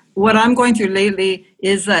 what I'm going through lately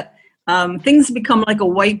is that things become like a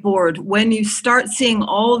whiteboard. When you start seeing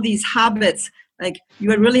all these habits, like you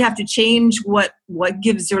would really have to change what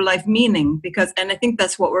gives your life meaning, and I think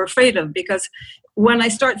that's what we're afraid of, because when I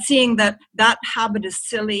start seeing that habit is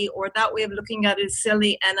silly or that way of looking at it is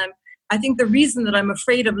silly, and I think the reason that I'm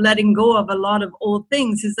afraid of letting go of a lot of old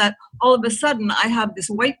things is that all of a sudden I have this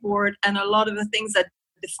whiteboard and a lot of the things that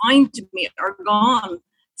defined me are gone.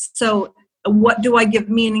 So what do I give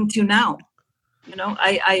meaning to now?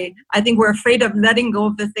 I think we're afraid of letting go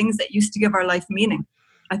of the things that used to give our life meaning.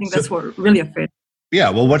 I think that's what we're really afraid of. Yeah,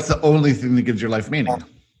 well, what's the only thing that gives your life meaning?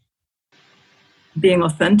 Being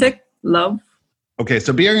authentic, love. Okay,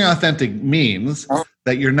 so being authentic means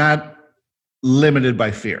that you're not limited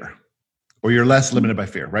by fear, or you're less limited by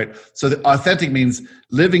fear, right? So the authentic means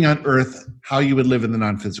living on earth how you would live in the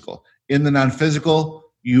non-physical. In the non-physical,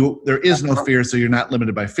 there is no fear, so you're not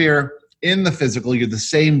limited by fear. In the physical, you're the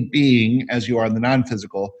same being as you are in the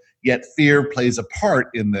non-physical, yet fear plays a part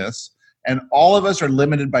in this. And all of us are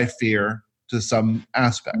limited by fear to some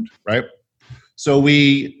aspect, right? So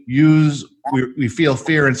we feel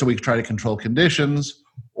fear, and so we try to control conditions,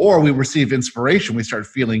 or we receive inspiration, we start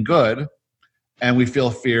feeling good, and we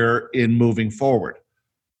feel fear in moving forward.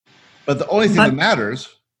 But the only thing that matters,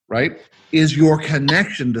 right, is your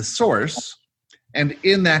connection to source. And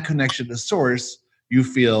in that connection to source, you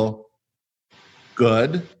feel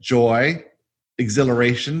good, joy,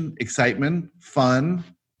 exhilaration, excitement, fun,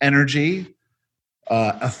 energy,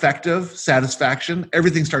 effective, satisfaction.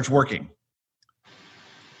 Everything starts working.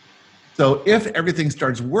 So if everything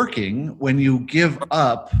starts working, when you give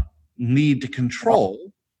up need to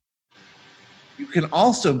control, you can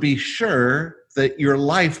also be sure that your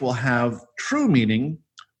life will have true meaning,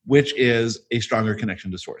 which is a stronger connection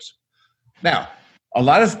to source. Now, a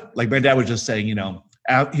lot of, like my dad was just saying,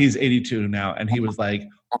 he's 82 now, and he was like,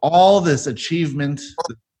 all this achievement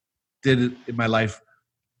that did in my life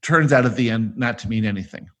turns out at the end not to mean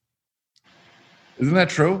anything. Isn't that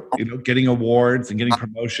true? Getting awards and getting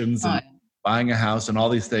promotions and buying a house, and all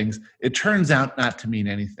these things, it turns out not to mean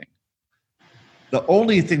anything. The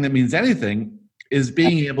only thing that means anything is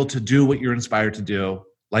being able to do what you're inspired to do,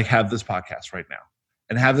 like have this podcast right now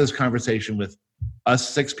and have this conversation with us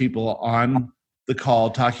 6 people on the call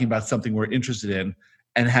talking about something we're interested in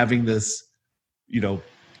and having this,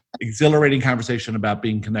 exhilarating conversation about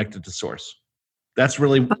being connected to source. That's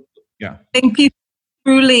really, yeah. I think people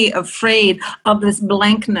are truly afraid of this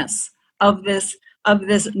blankness, of this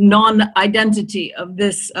non-identity, of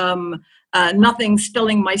this nothing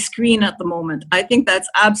filling my screen at the moment. I think that's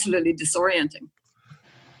absolutely disorienting.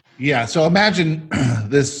 Yeah, so imagine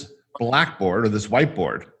this blackboard or this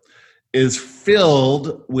whiteboard is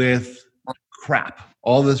filled with crap,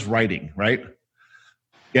 all this writing, right?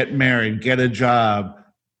 Get married, get a job,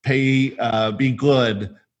 pay, be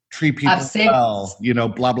good, treat people well,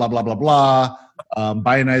 blah, blah, blah, blah, blah.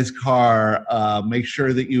 Buy a nice car, make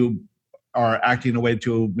sure that you are acting in a way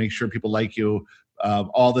to make sure people like you,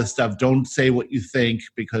 all this stuff. Don't say what you think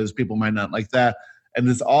because people might not like that. And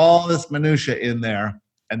there's all this minutia in there,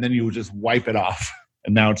 and then you just wipe it off,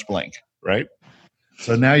 and now it's blank, right?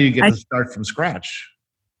 So now you get to start from scratch.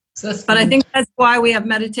 But I think that's why we have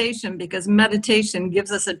meditation, because meditation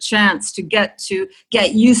gives us a chance to get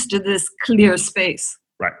used to this clear space.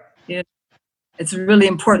 Right. It's really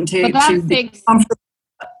important to be comfortable.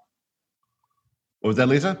 What was that,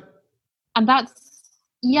 Lisa? And that's,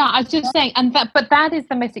 I was just saying, but that is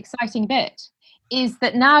the most exciting bit, is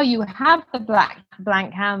that now you have the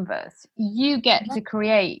blank canvas, you get to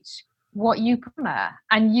create what you put there,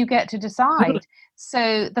 and you get to decide.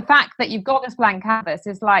 So the fact that you've got this blank canvas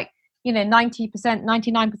is like, 90%,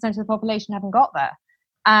 99% of the population haven't got there.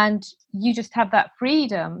 And you just have that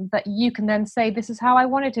freedom that you can then say, this is how I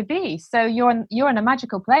want it to be. So you're in a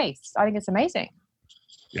magical place. I think it's amazing.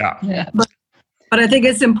 Yeah. But I think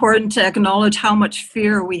it's important to acknowledge how much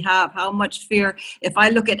fear we have, how much fear. If I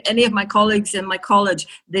look at any of my colleagues in my college,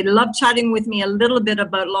 they love chatting with me a little bit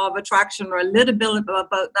about law of attraction or a little bit about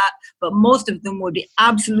that, but most of them would be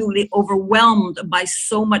absolutely overwhelmed by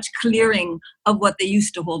so much clearing of what they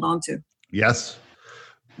used to hold on to. Yes.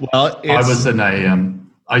 Well,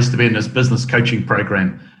 I used to be in this business coaching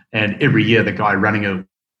program, and every year the guy running it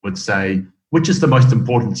would say, which is the most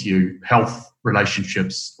important to you, health,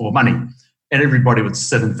 relationships, or money? And everybody would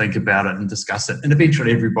sit and think about it and discuss it. And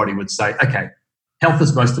eventually everybody would say, okay, health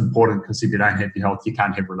is most important because if you don't have your health, you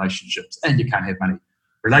can't have relationships and you can't have money.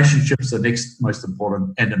 Relationships are next most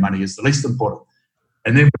important and the money is the least important.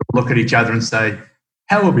 And then we'll look at each other and say,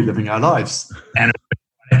 how are we living our lives? And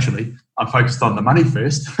actually, I'm focused on the money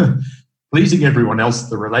first, pleasing everyone else,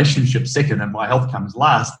 the relationship second, and my health comes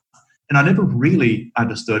last. And I never really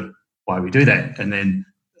understood why we do that. And then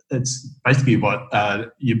it's basically what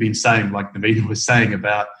you've been saying, like Navina was saying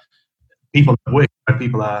about people at work.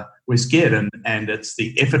 We're scared, and it's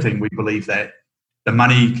the efforting. We believe that the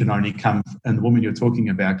money can only come, and the woman you're talking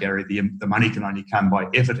about, Gary, the money can only come by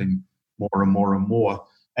efforting more and more and more.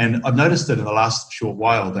 And I've noticed that in the last short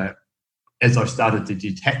while that as I've started to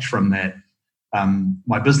detach from that,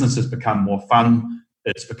 my business has become more fun.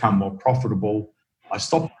 It's become more profitable. I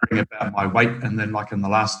stopped worrying about my weight, and then like in the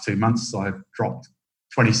last 2 months, I've dropped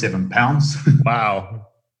 27 pounds. Wow.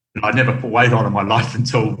 And I never put weight on in my life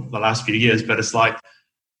until the last few years, but it's like,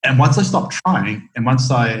 and once I stopped trying, and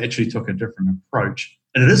once I actually took a different approach,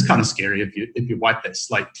 and it is kind of scary if you wipe that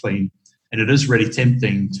slate clean, and it is really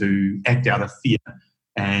tempting to act out of fear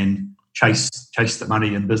and chase the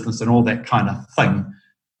money in business and all that kind of thing.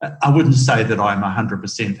 I wouldn't say that I'm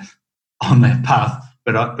 100% on that path,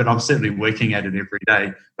 but I'm certainly working at it every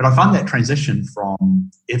day. But I find that transition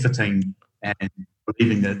from efforting and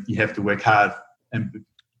believing that you have to work hard and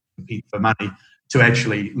compete for money to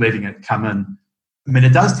actually letting it come in. I mean,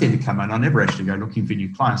 it does tend to come in. I never actually go looking for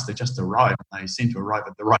new clients. They just arrive. They seem to arrive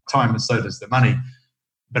at the right time, and so does the money.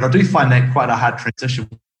 But I do find that quite a hard transition.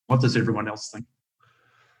 What does everyone else think?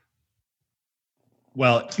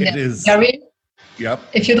 Well, it is. Gary? Yep.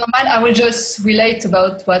 If you don't mind, I will just relate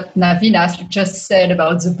about what Navina just said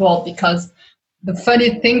about the board, because the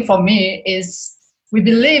funny thing for me is we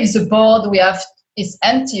believe the board we have is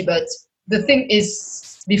empty, but the thing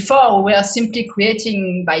is, before we are simply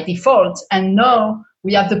creating by default, and now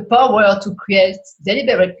we have the power to create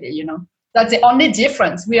deliberately. That's the only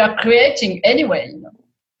difference. We are creating anyway.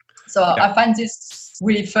 So yeah. I find this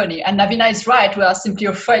really funny. And Navina is right. We are simply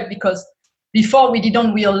afraid because before we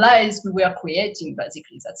didn't realize we were creating.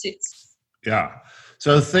 Basically, that's it. Yeah.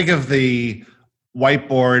 So think of the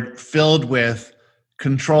whiteboard filled with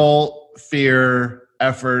control, fear,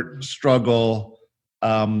 effort, struggle,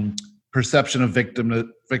 perception of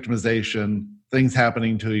victimization, things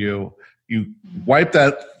happening to you. You wipe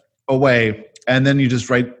that away, and then you just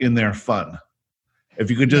write in there fun. If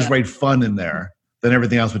you could just write fun in there, then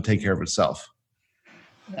everything else would take care of itself.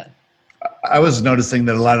 Yeah. I was noticing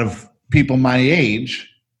that a lot of people my age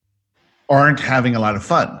aren't having a lot of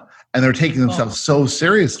fun, and they're taking themselves so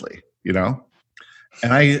seriously, you know?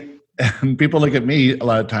 And people look at me a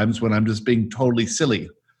lot of times when I'm just being totally silly,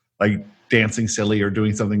 like dancing silly or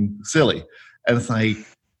doing something silly. And it's like,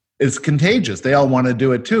 it's contagious. They all want to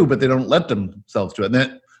do it too, but they don't let themselves do it. And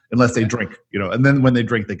then, unless they drink, you know, and then when they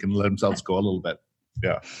drink, they can let themselves go a little bit.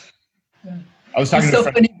 Yeah. I was talking it's so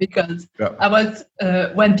funny because I was,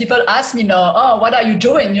 when people ask me now, oh, what are you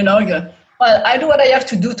doing? You know, you go, well, I do what I have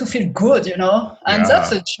to do to feel good, you know, and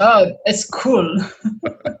that's a job. It's cool.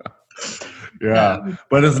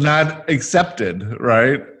 But it's not accepted,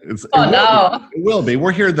 right? It will be.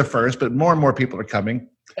 We're here the first, but more and more people are coming.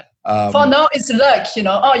 For now, it's luck, you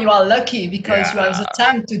know. Oh, you are lucky because you have the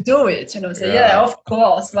time to do it, you know. So of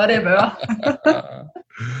course, whatever.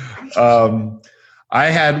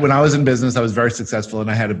 When I was in business, I was very successful,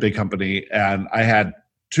 and I had a big company, and I had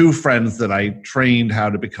 2 friends that I trained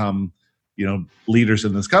how to become, you know, leaders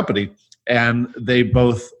in this company, and they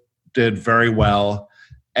both did very well.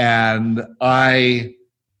 And I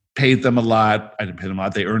paid them a lot. I didn't pay them a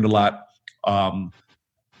lot. They earned a lot.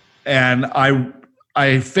 And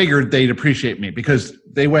I figured they'd appreciate me because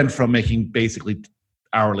they went from making basically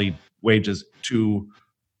hourly wages to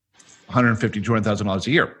 $150,000, $200,000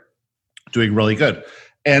 a year, doing really good.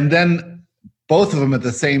 And then both of them at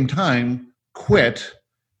the same time quit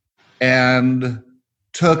and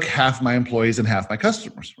took half my employees and half my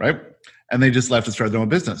customers, right? And they just left and started their own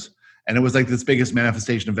business. And it was like this biggest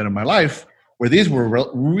manifestation event of my life where these were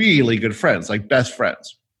really good friends, like best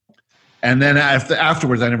friends. And then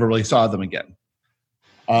afterwards, I never really saw them again.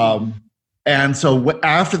 And so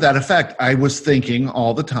after that effect, I was thinking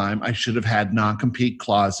all the time, I should have had non-compete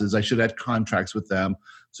clauses. I should have had contracts with them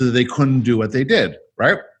so that they couldn't do what they did,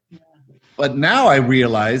 right? Yeah. But now I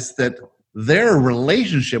realize that their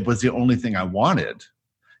relationship was the only thing I wanted.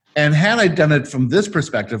 And had I done it from this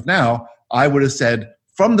perspective now, I would have said,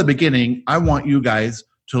 from the beginning, I want you guys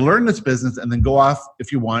to learn this business and then go off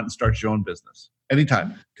if you want and start your own business.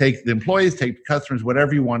 Anytime. Take the employees, take the customers,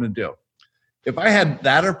 whatever you want to do. If I had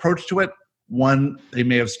that approach to it, 1, they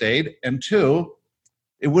may have stayed, and 2,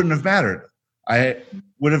 it wouldn't have mattered. I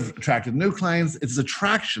would have attracted new clients. It's an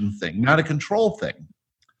attraction thing, not a control thing.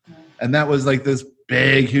 And that was like this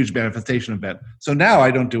big, huge manifestation event. So now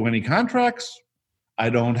I don't do any contracts. I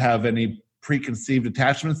don't have any preconceived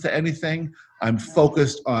attachments to anything. I'm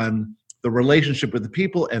focused on the relationship with the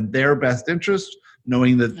people and their best interest,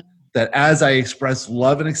 knowing that as I express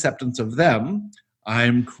love and acceptance of them,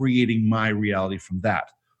 I'm creating my reality from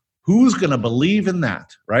that. Who's going to believe in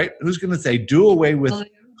that, right? Who's going to say, do away with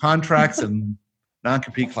contracts and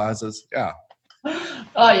non-compete clauses? Yeah.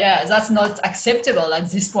 Oh, yeah, that's not acceptable at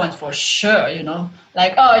this point for sure, you know.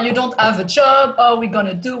 Like, oh, you don't have a job. Oh, we're going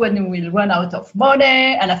to do when we'll run out of money.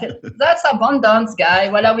 And I feel, that's abundance, guy.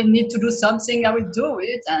 Well, I will need to do something. I will do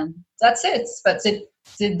it. And that's it. But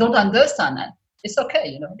they don't understand that. It's okay,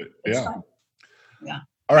 you know. It's fine. Yeah.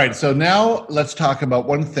 All right, so now let's talk about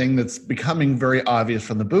one thing that's becoming very obvious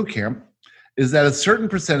from the boot camp is that a certain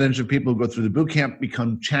percentage of people who go through the boot camp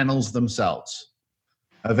become channels themselves.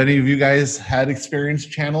 Have any of you guys had experience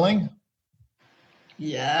channeling?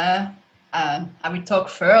 Yeah, I will talk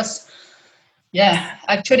first. Yeah,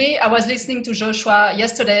 actually, I was listening to Joshua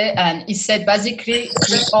yesterday, and he said basically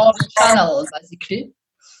we all channel, basically.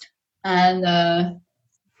 And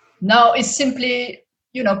now it's simply,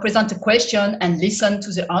 you know, present a question and listen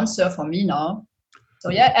to the answer for me now.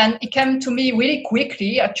 So yeah, and it came to me really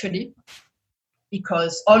quickly, actually,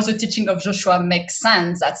 because all the teaching of Joshua makes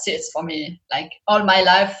sense. That's it for me. Like all my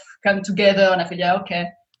life come together and I feel, yeah, okay,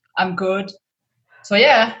 I'm good. So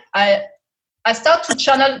yeah, I start to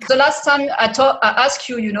channel. The last time I asked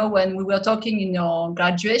you, you know, when we were talking in your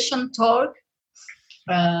graduation talk,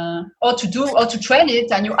 or to train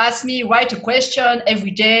it, and you asked me write a question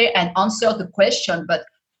every day and answer the question. But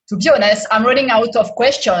to be honest, I'm running out of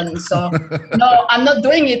questions. So no, I'm not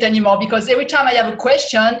doing it anymore because every time I have a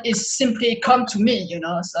question, it's simply come to me, you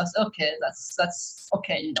know. So that's okay. That's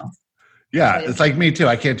okay, you know. Yeah, it's like me too.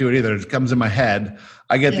 I can't do it either. It comes in my head.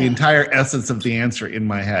 I get the entire essence of the answer in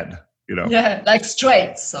my head, you know. Yeah, like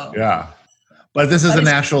straight. So yeah. But this is a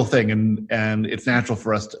natural thing, and it's natural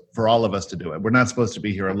for all of us to do it. We're not supposed to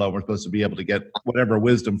be here alone. We're supposed to be able to get whatever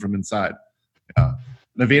wisdom from inside. Yeah.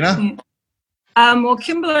 Navina? Well,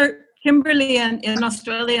 Kimberly in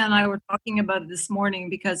Australia and I were talking about it this morning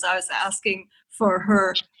because I was asking for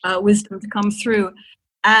her wisdom to come through.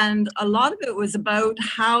 And a lot of it was about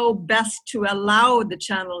how best to allow the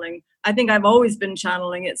channeling. I think I've always been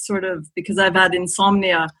channeling it sort of because I've had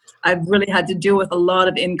insomnia. I've really had to deal with a lot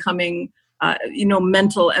of incoming,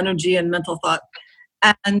 mental energy and mental thought.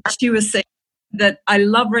 And she was saying that I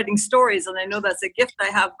love writing stories, and I know that's a gift I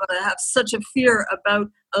have, but I have such a fear about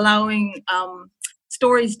allowing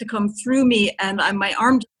stories to come through me, and my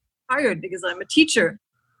arms are tired because I'm a teacher.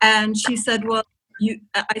 And she said, well,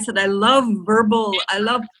 I said, I love podcasts.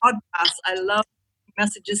 I love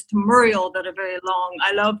messages to Muriel that are very long.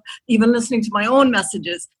 I love even listening to my own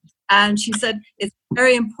messages. And she said, it's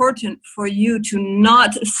very important for you to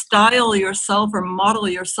not style yourself or model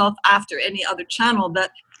yourself after any other channel,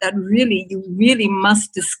 that really, you really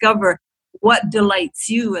must discover what delights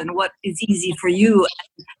you and what is easy for you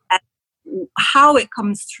and how it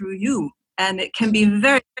comes through you. And it can be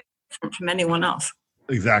very different from anyone else.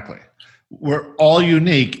 Exactly. We're all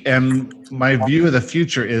unique. And my view of the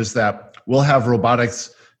future is that we'll have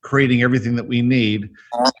robotics creating everything that we need.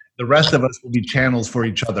 The rest of us will be channels for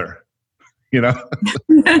each other. We'll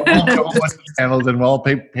all channels, and we'll all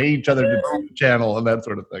pay each other to channel and that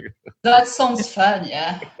sort of thing. That sounds fun,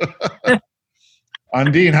 yeah.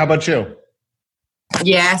 Undine, how about you?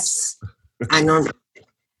 Yes. Hang on.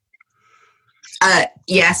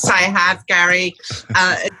 Yes, I have, Gary.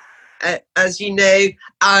 As you know,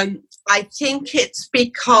 I think it's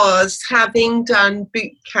because having done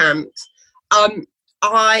boot camp,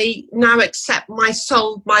 I now accept my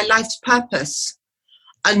life's purpose.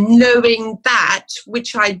 And knowing that,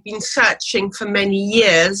 which I'd been searching for many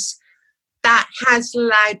years, that has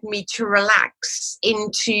allowed me to relax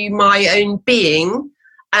into my own being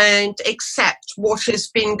and accept what has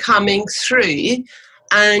been coming through,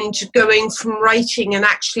 and going from writing and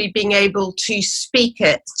actually being able to speak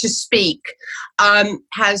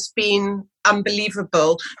has been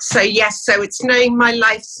unbelievable. So yes, so it's knowing my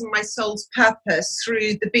life's and my soul's purpose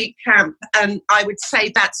through the boot camp, and I would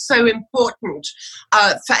say that's so important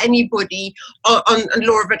for anybody on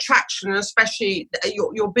law of attraction, especially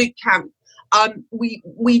your boot camp.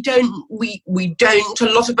 We don't. A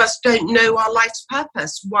lot of us don't know our life's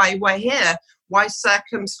purpose, why we're here, why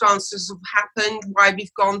circumstances have happened, why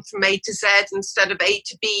we've gone from A to Z instead of A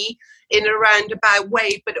to B in a roundabout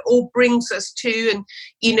way. But it all brings us to, and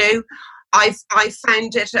I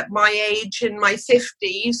found it at my age in my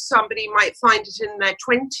 50s. Somebody might find it in their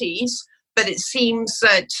 20s, but it seems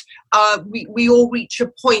that we all reach a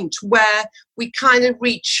point where we kind of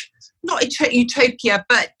reach, not utopia,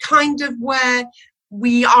 but kind of where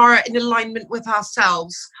we are in alignment with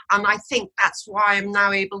ourselves. And I think that's why I'm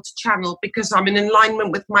now able to channel, because I'm in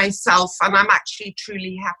alignment with myself and I'm actually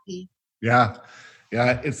truly happy. Yeah.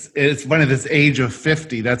 Yeah. It's funny, this age of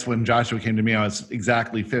 50, that's when Joshua came to me. I was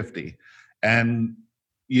exactly 50. And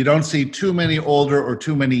you don't see too many older or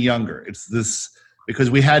too many younger. It's this, because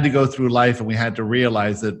we had to go through life and we had to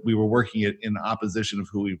realize that we were working it in opposition of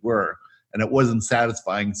who we were. And it wasn't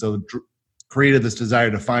satisfying. So created this desire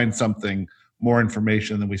to find something, more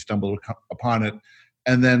information, and then we stumbled upon it.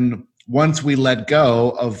 And then once we let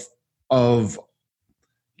go of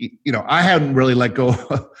I hadn't really let go.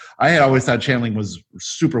 I had always thought channeling was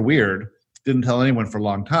super weird. Didn't tell anyone for a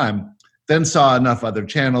long time. Then saw enough other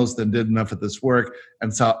channels, then did enough of this work,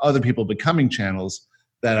 and saw other people becoming channels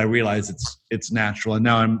that I realized it's natural. And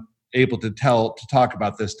now I'm able to talk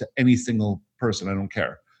about this to any single person. I don't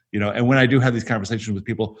care. And when I do have these conversations with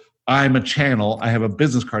people, I'm a channel. I have a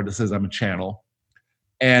business card that says I'm a channel,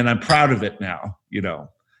 and I'm proud of it now,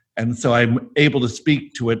 And so I'm able to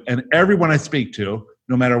speak to it, and everyone I speak to,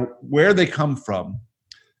 no matter where they come from,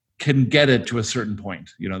 can get it to a certain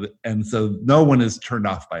point, and so no one is turned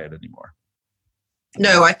off by it anymore.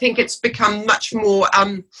 No, I think it's become much more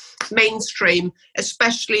mainstream,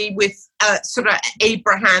 especially with sort of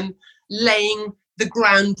Abraham laying the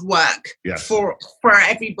groundwork for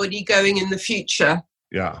everybody going in the future.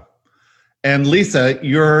 Yeah. And Lisa,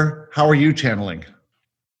 how are you channeling?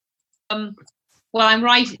 Well,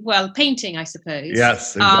 I'm painting, I suppose.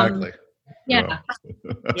 Yes, exactly. Yeah.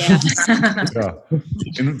 Yeah.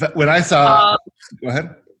 In fact, when I saw, go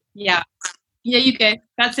ahead. Yeah, you go.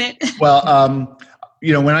 That's it. Well,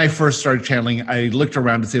 when I first started channeling, I looked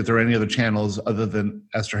around to see if there were any other channels other than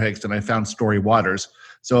Esther Hicks, and I found Story Waters.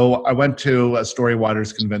 So I went to a Story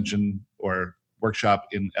Waters convention or workshop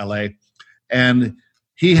in LA, and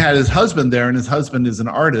he had his husband there, and his husband is an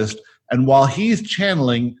artist. And while he's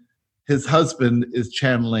channeling, his husband is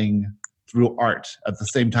channeling through art at the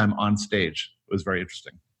same time on stage. It was very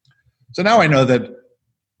interesting. So now I know that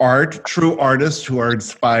true artists who are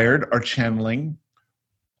inspired are channeling.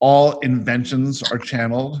 All inventions are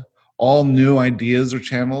channeled. All new ideas are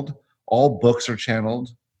channeled. all books are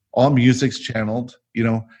channeled, all music's channeled.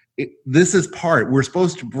 This is we're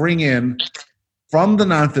supposed to bring in from the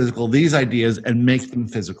non-physical these ideas and make them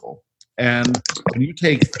physical. And when you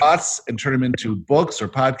take thoughts and turn them into books or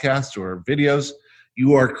podcasts or videos,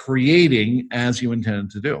 you are creating as you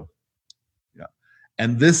intended to do. Yeah.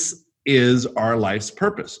 And this is our life's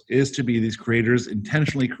purpose, is to be these creators,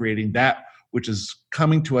 intentionally creating that which is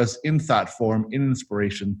coming to us in thought form, in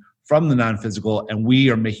inspiration from the non-physical, and we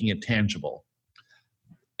are making it tangible.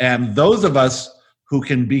 And those of us who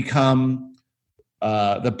can become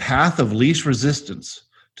the path of least resistance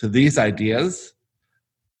to these ideas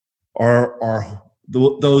are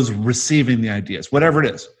those receiving the ideas, whatever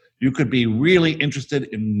it is. You could be really interested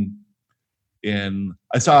in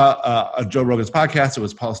I saw a Joe Rogan's podcast. It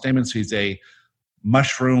was Paul Stamets. He's a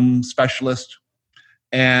mushroom specialist.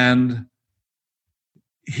 And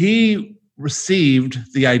he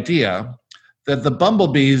received the idea that the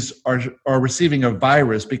bumblebees are receiving a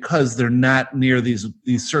virus because they're not near these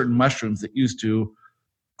certain mushrooms that used to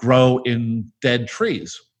grow in dead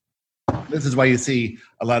trees. This is why you see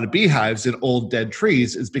a lot of beehives in old dead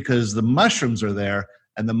trees, is because the mushrooms are there,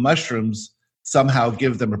 and the mushrooms somehow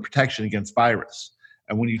give them a protection against virus.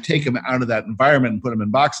 And when you take them out of that environment and put them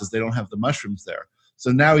in boxes, they don't have the mushrooms there.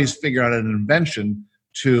 So now he's figured out an invention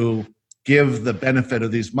to give the benefit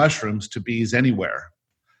of these mushrooms to bees anywhere.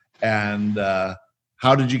 And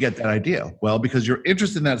how did you get that idea? Well, because you're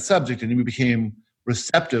interested in that subject and you became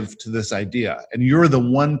receptive to this idea. And you're the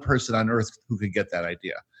one person on earth who could get that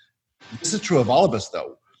idea. This is true of all of us,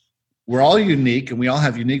 though. We're all unique, and we all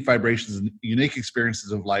have unique vibrations and unique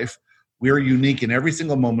experiences of life. We're unique in every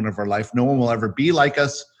single moment of our life. No one will ever be like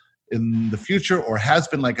us in the future or has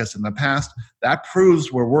been like us in the past. That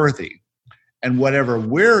proves we're worthy. And whatever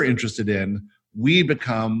we're interested in, we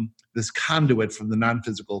become this conduit from the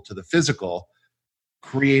non-physical to the physical,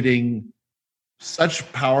 creating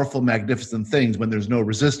such powerful, magnificent things when there's no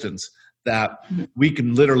resistance that we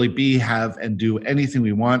can literally be, have, and do anything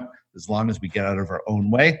we want as long as we get out of our own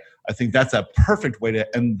way. I think that's a perfect way to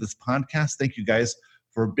end this podcast. Thank you guys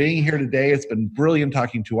for being here today. It's been brilliant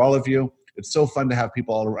talking to all of you. It's so fun to have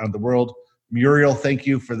people all around the world. Muriel, thank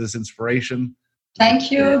you for this inspiration.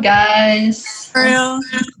 Thank you, guys. Muriel.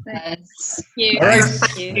 Thanks. Thank you. All right.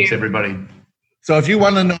 Thanks, everybody. So if you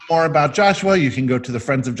want to know more about Joshua, you can go to the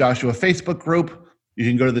Friends of Joshua Facebook group. You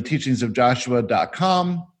can go to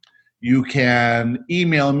theteachingsofjoshua.com. You can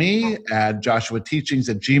email me at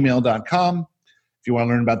joshuateachings@gmail.com. If you want to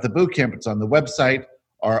learn about the boot camp, it's on the website.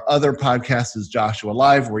 Our other podcast is Joshua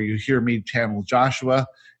Live, where you hear me channel Joshua.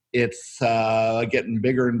 It's getting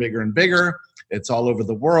bigger and bigger and bigger. It's all over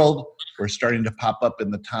the world. We're starting to pop up in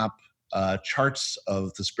the top charts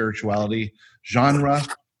of the spirituality genre.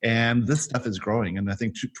 And this stuff is growing. And I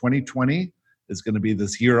think 2020 is going to be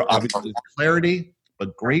this year, obviously, clarity,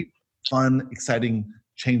 but great, fun, exciting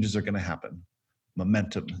changes are going to happen.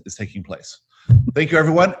 Momentum is taking place. Thank you,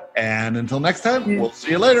 everyone. And until next time, we'll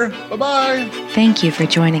see you later. Bye-bye. Thank you for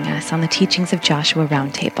joining us on the Teachings of Joshua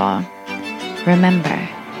Roundtable. Remember,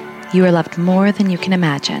 you are loved more than you can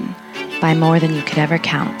imagine, by more than you could ever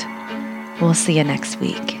count. We'll see you next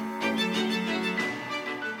week.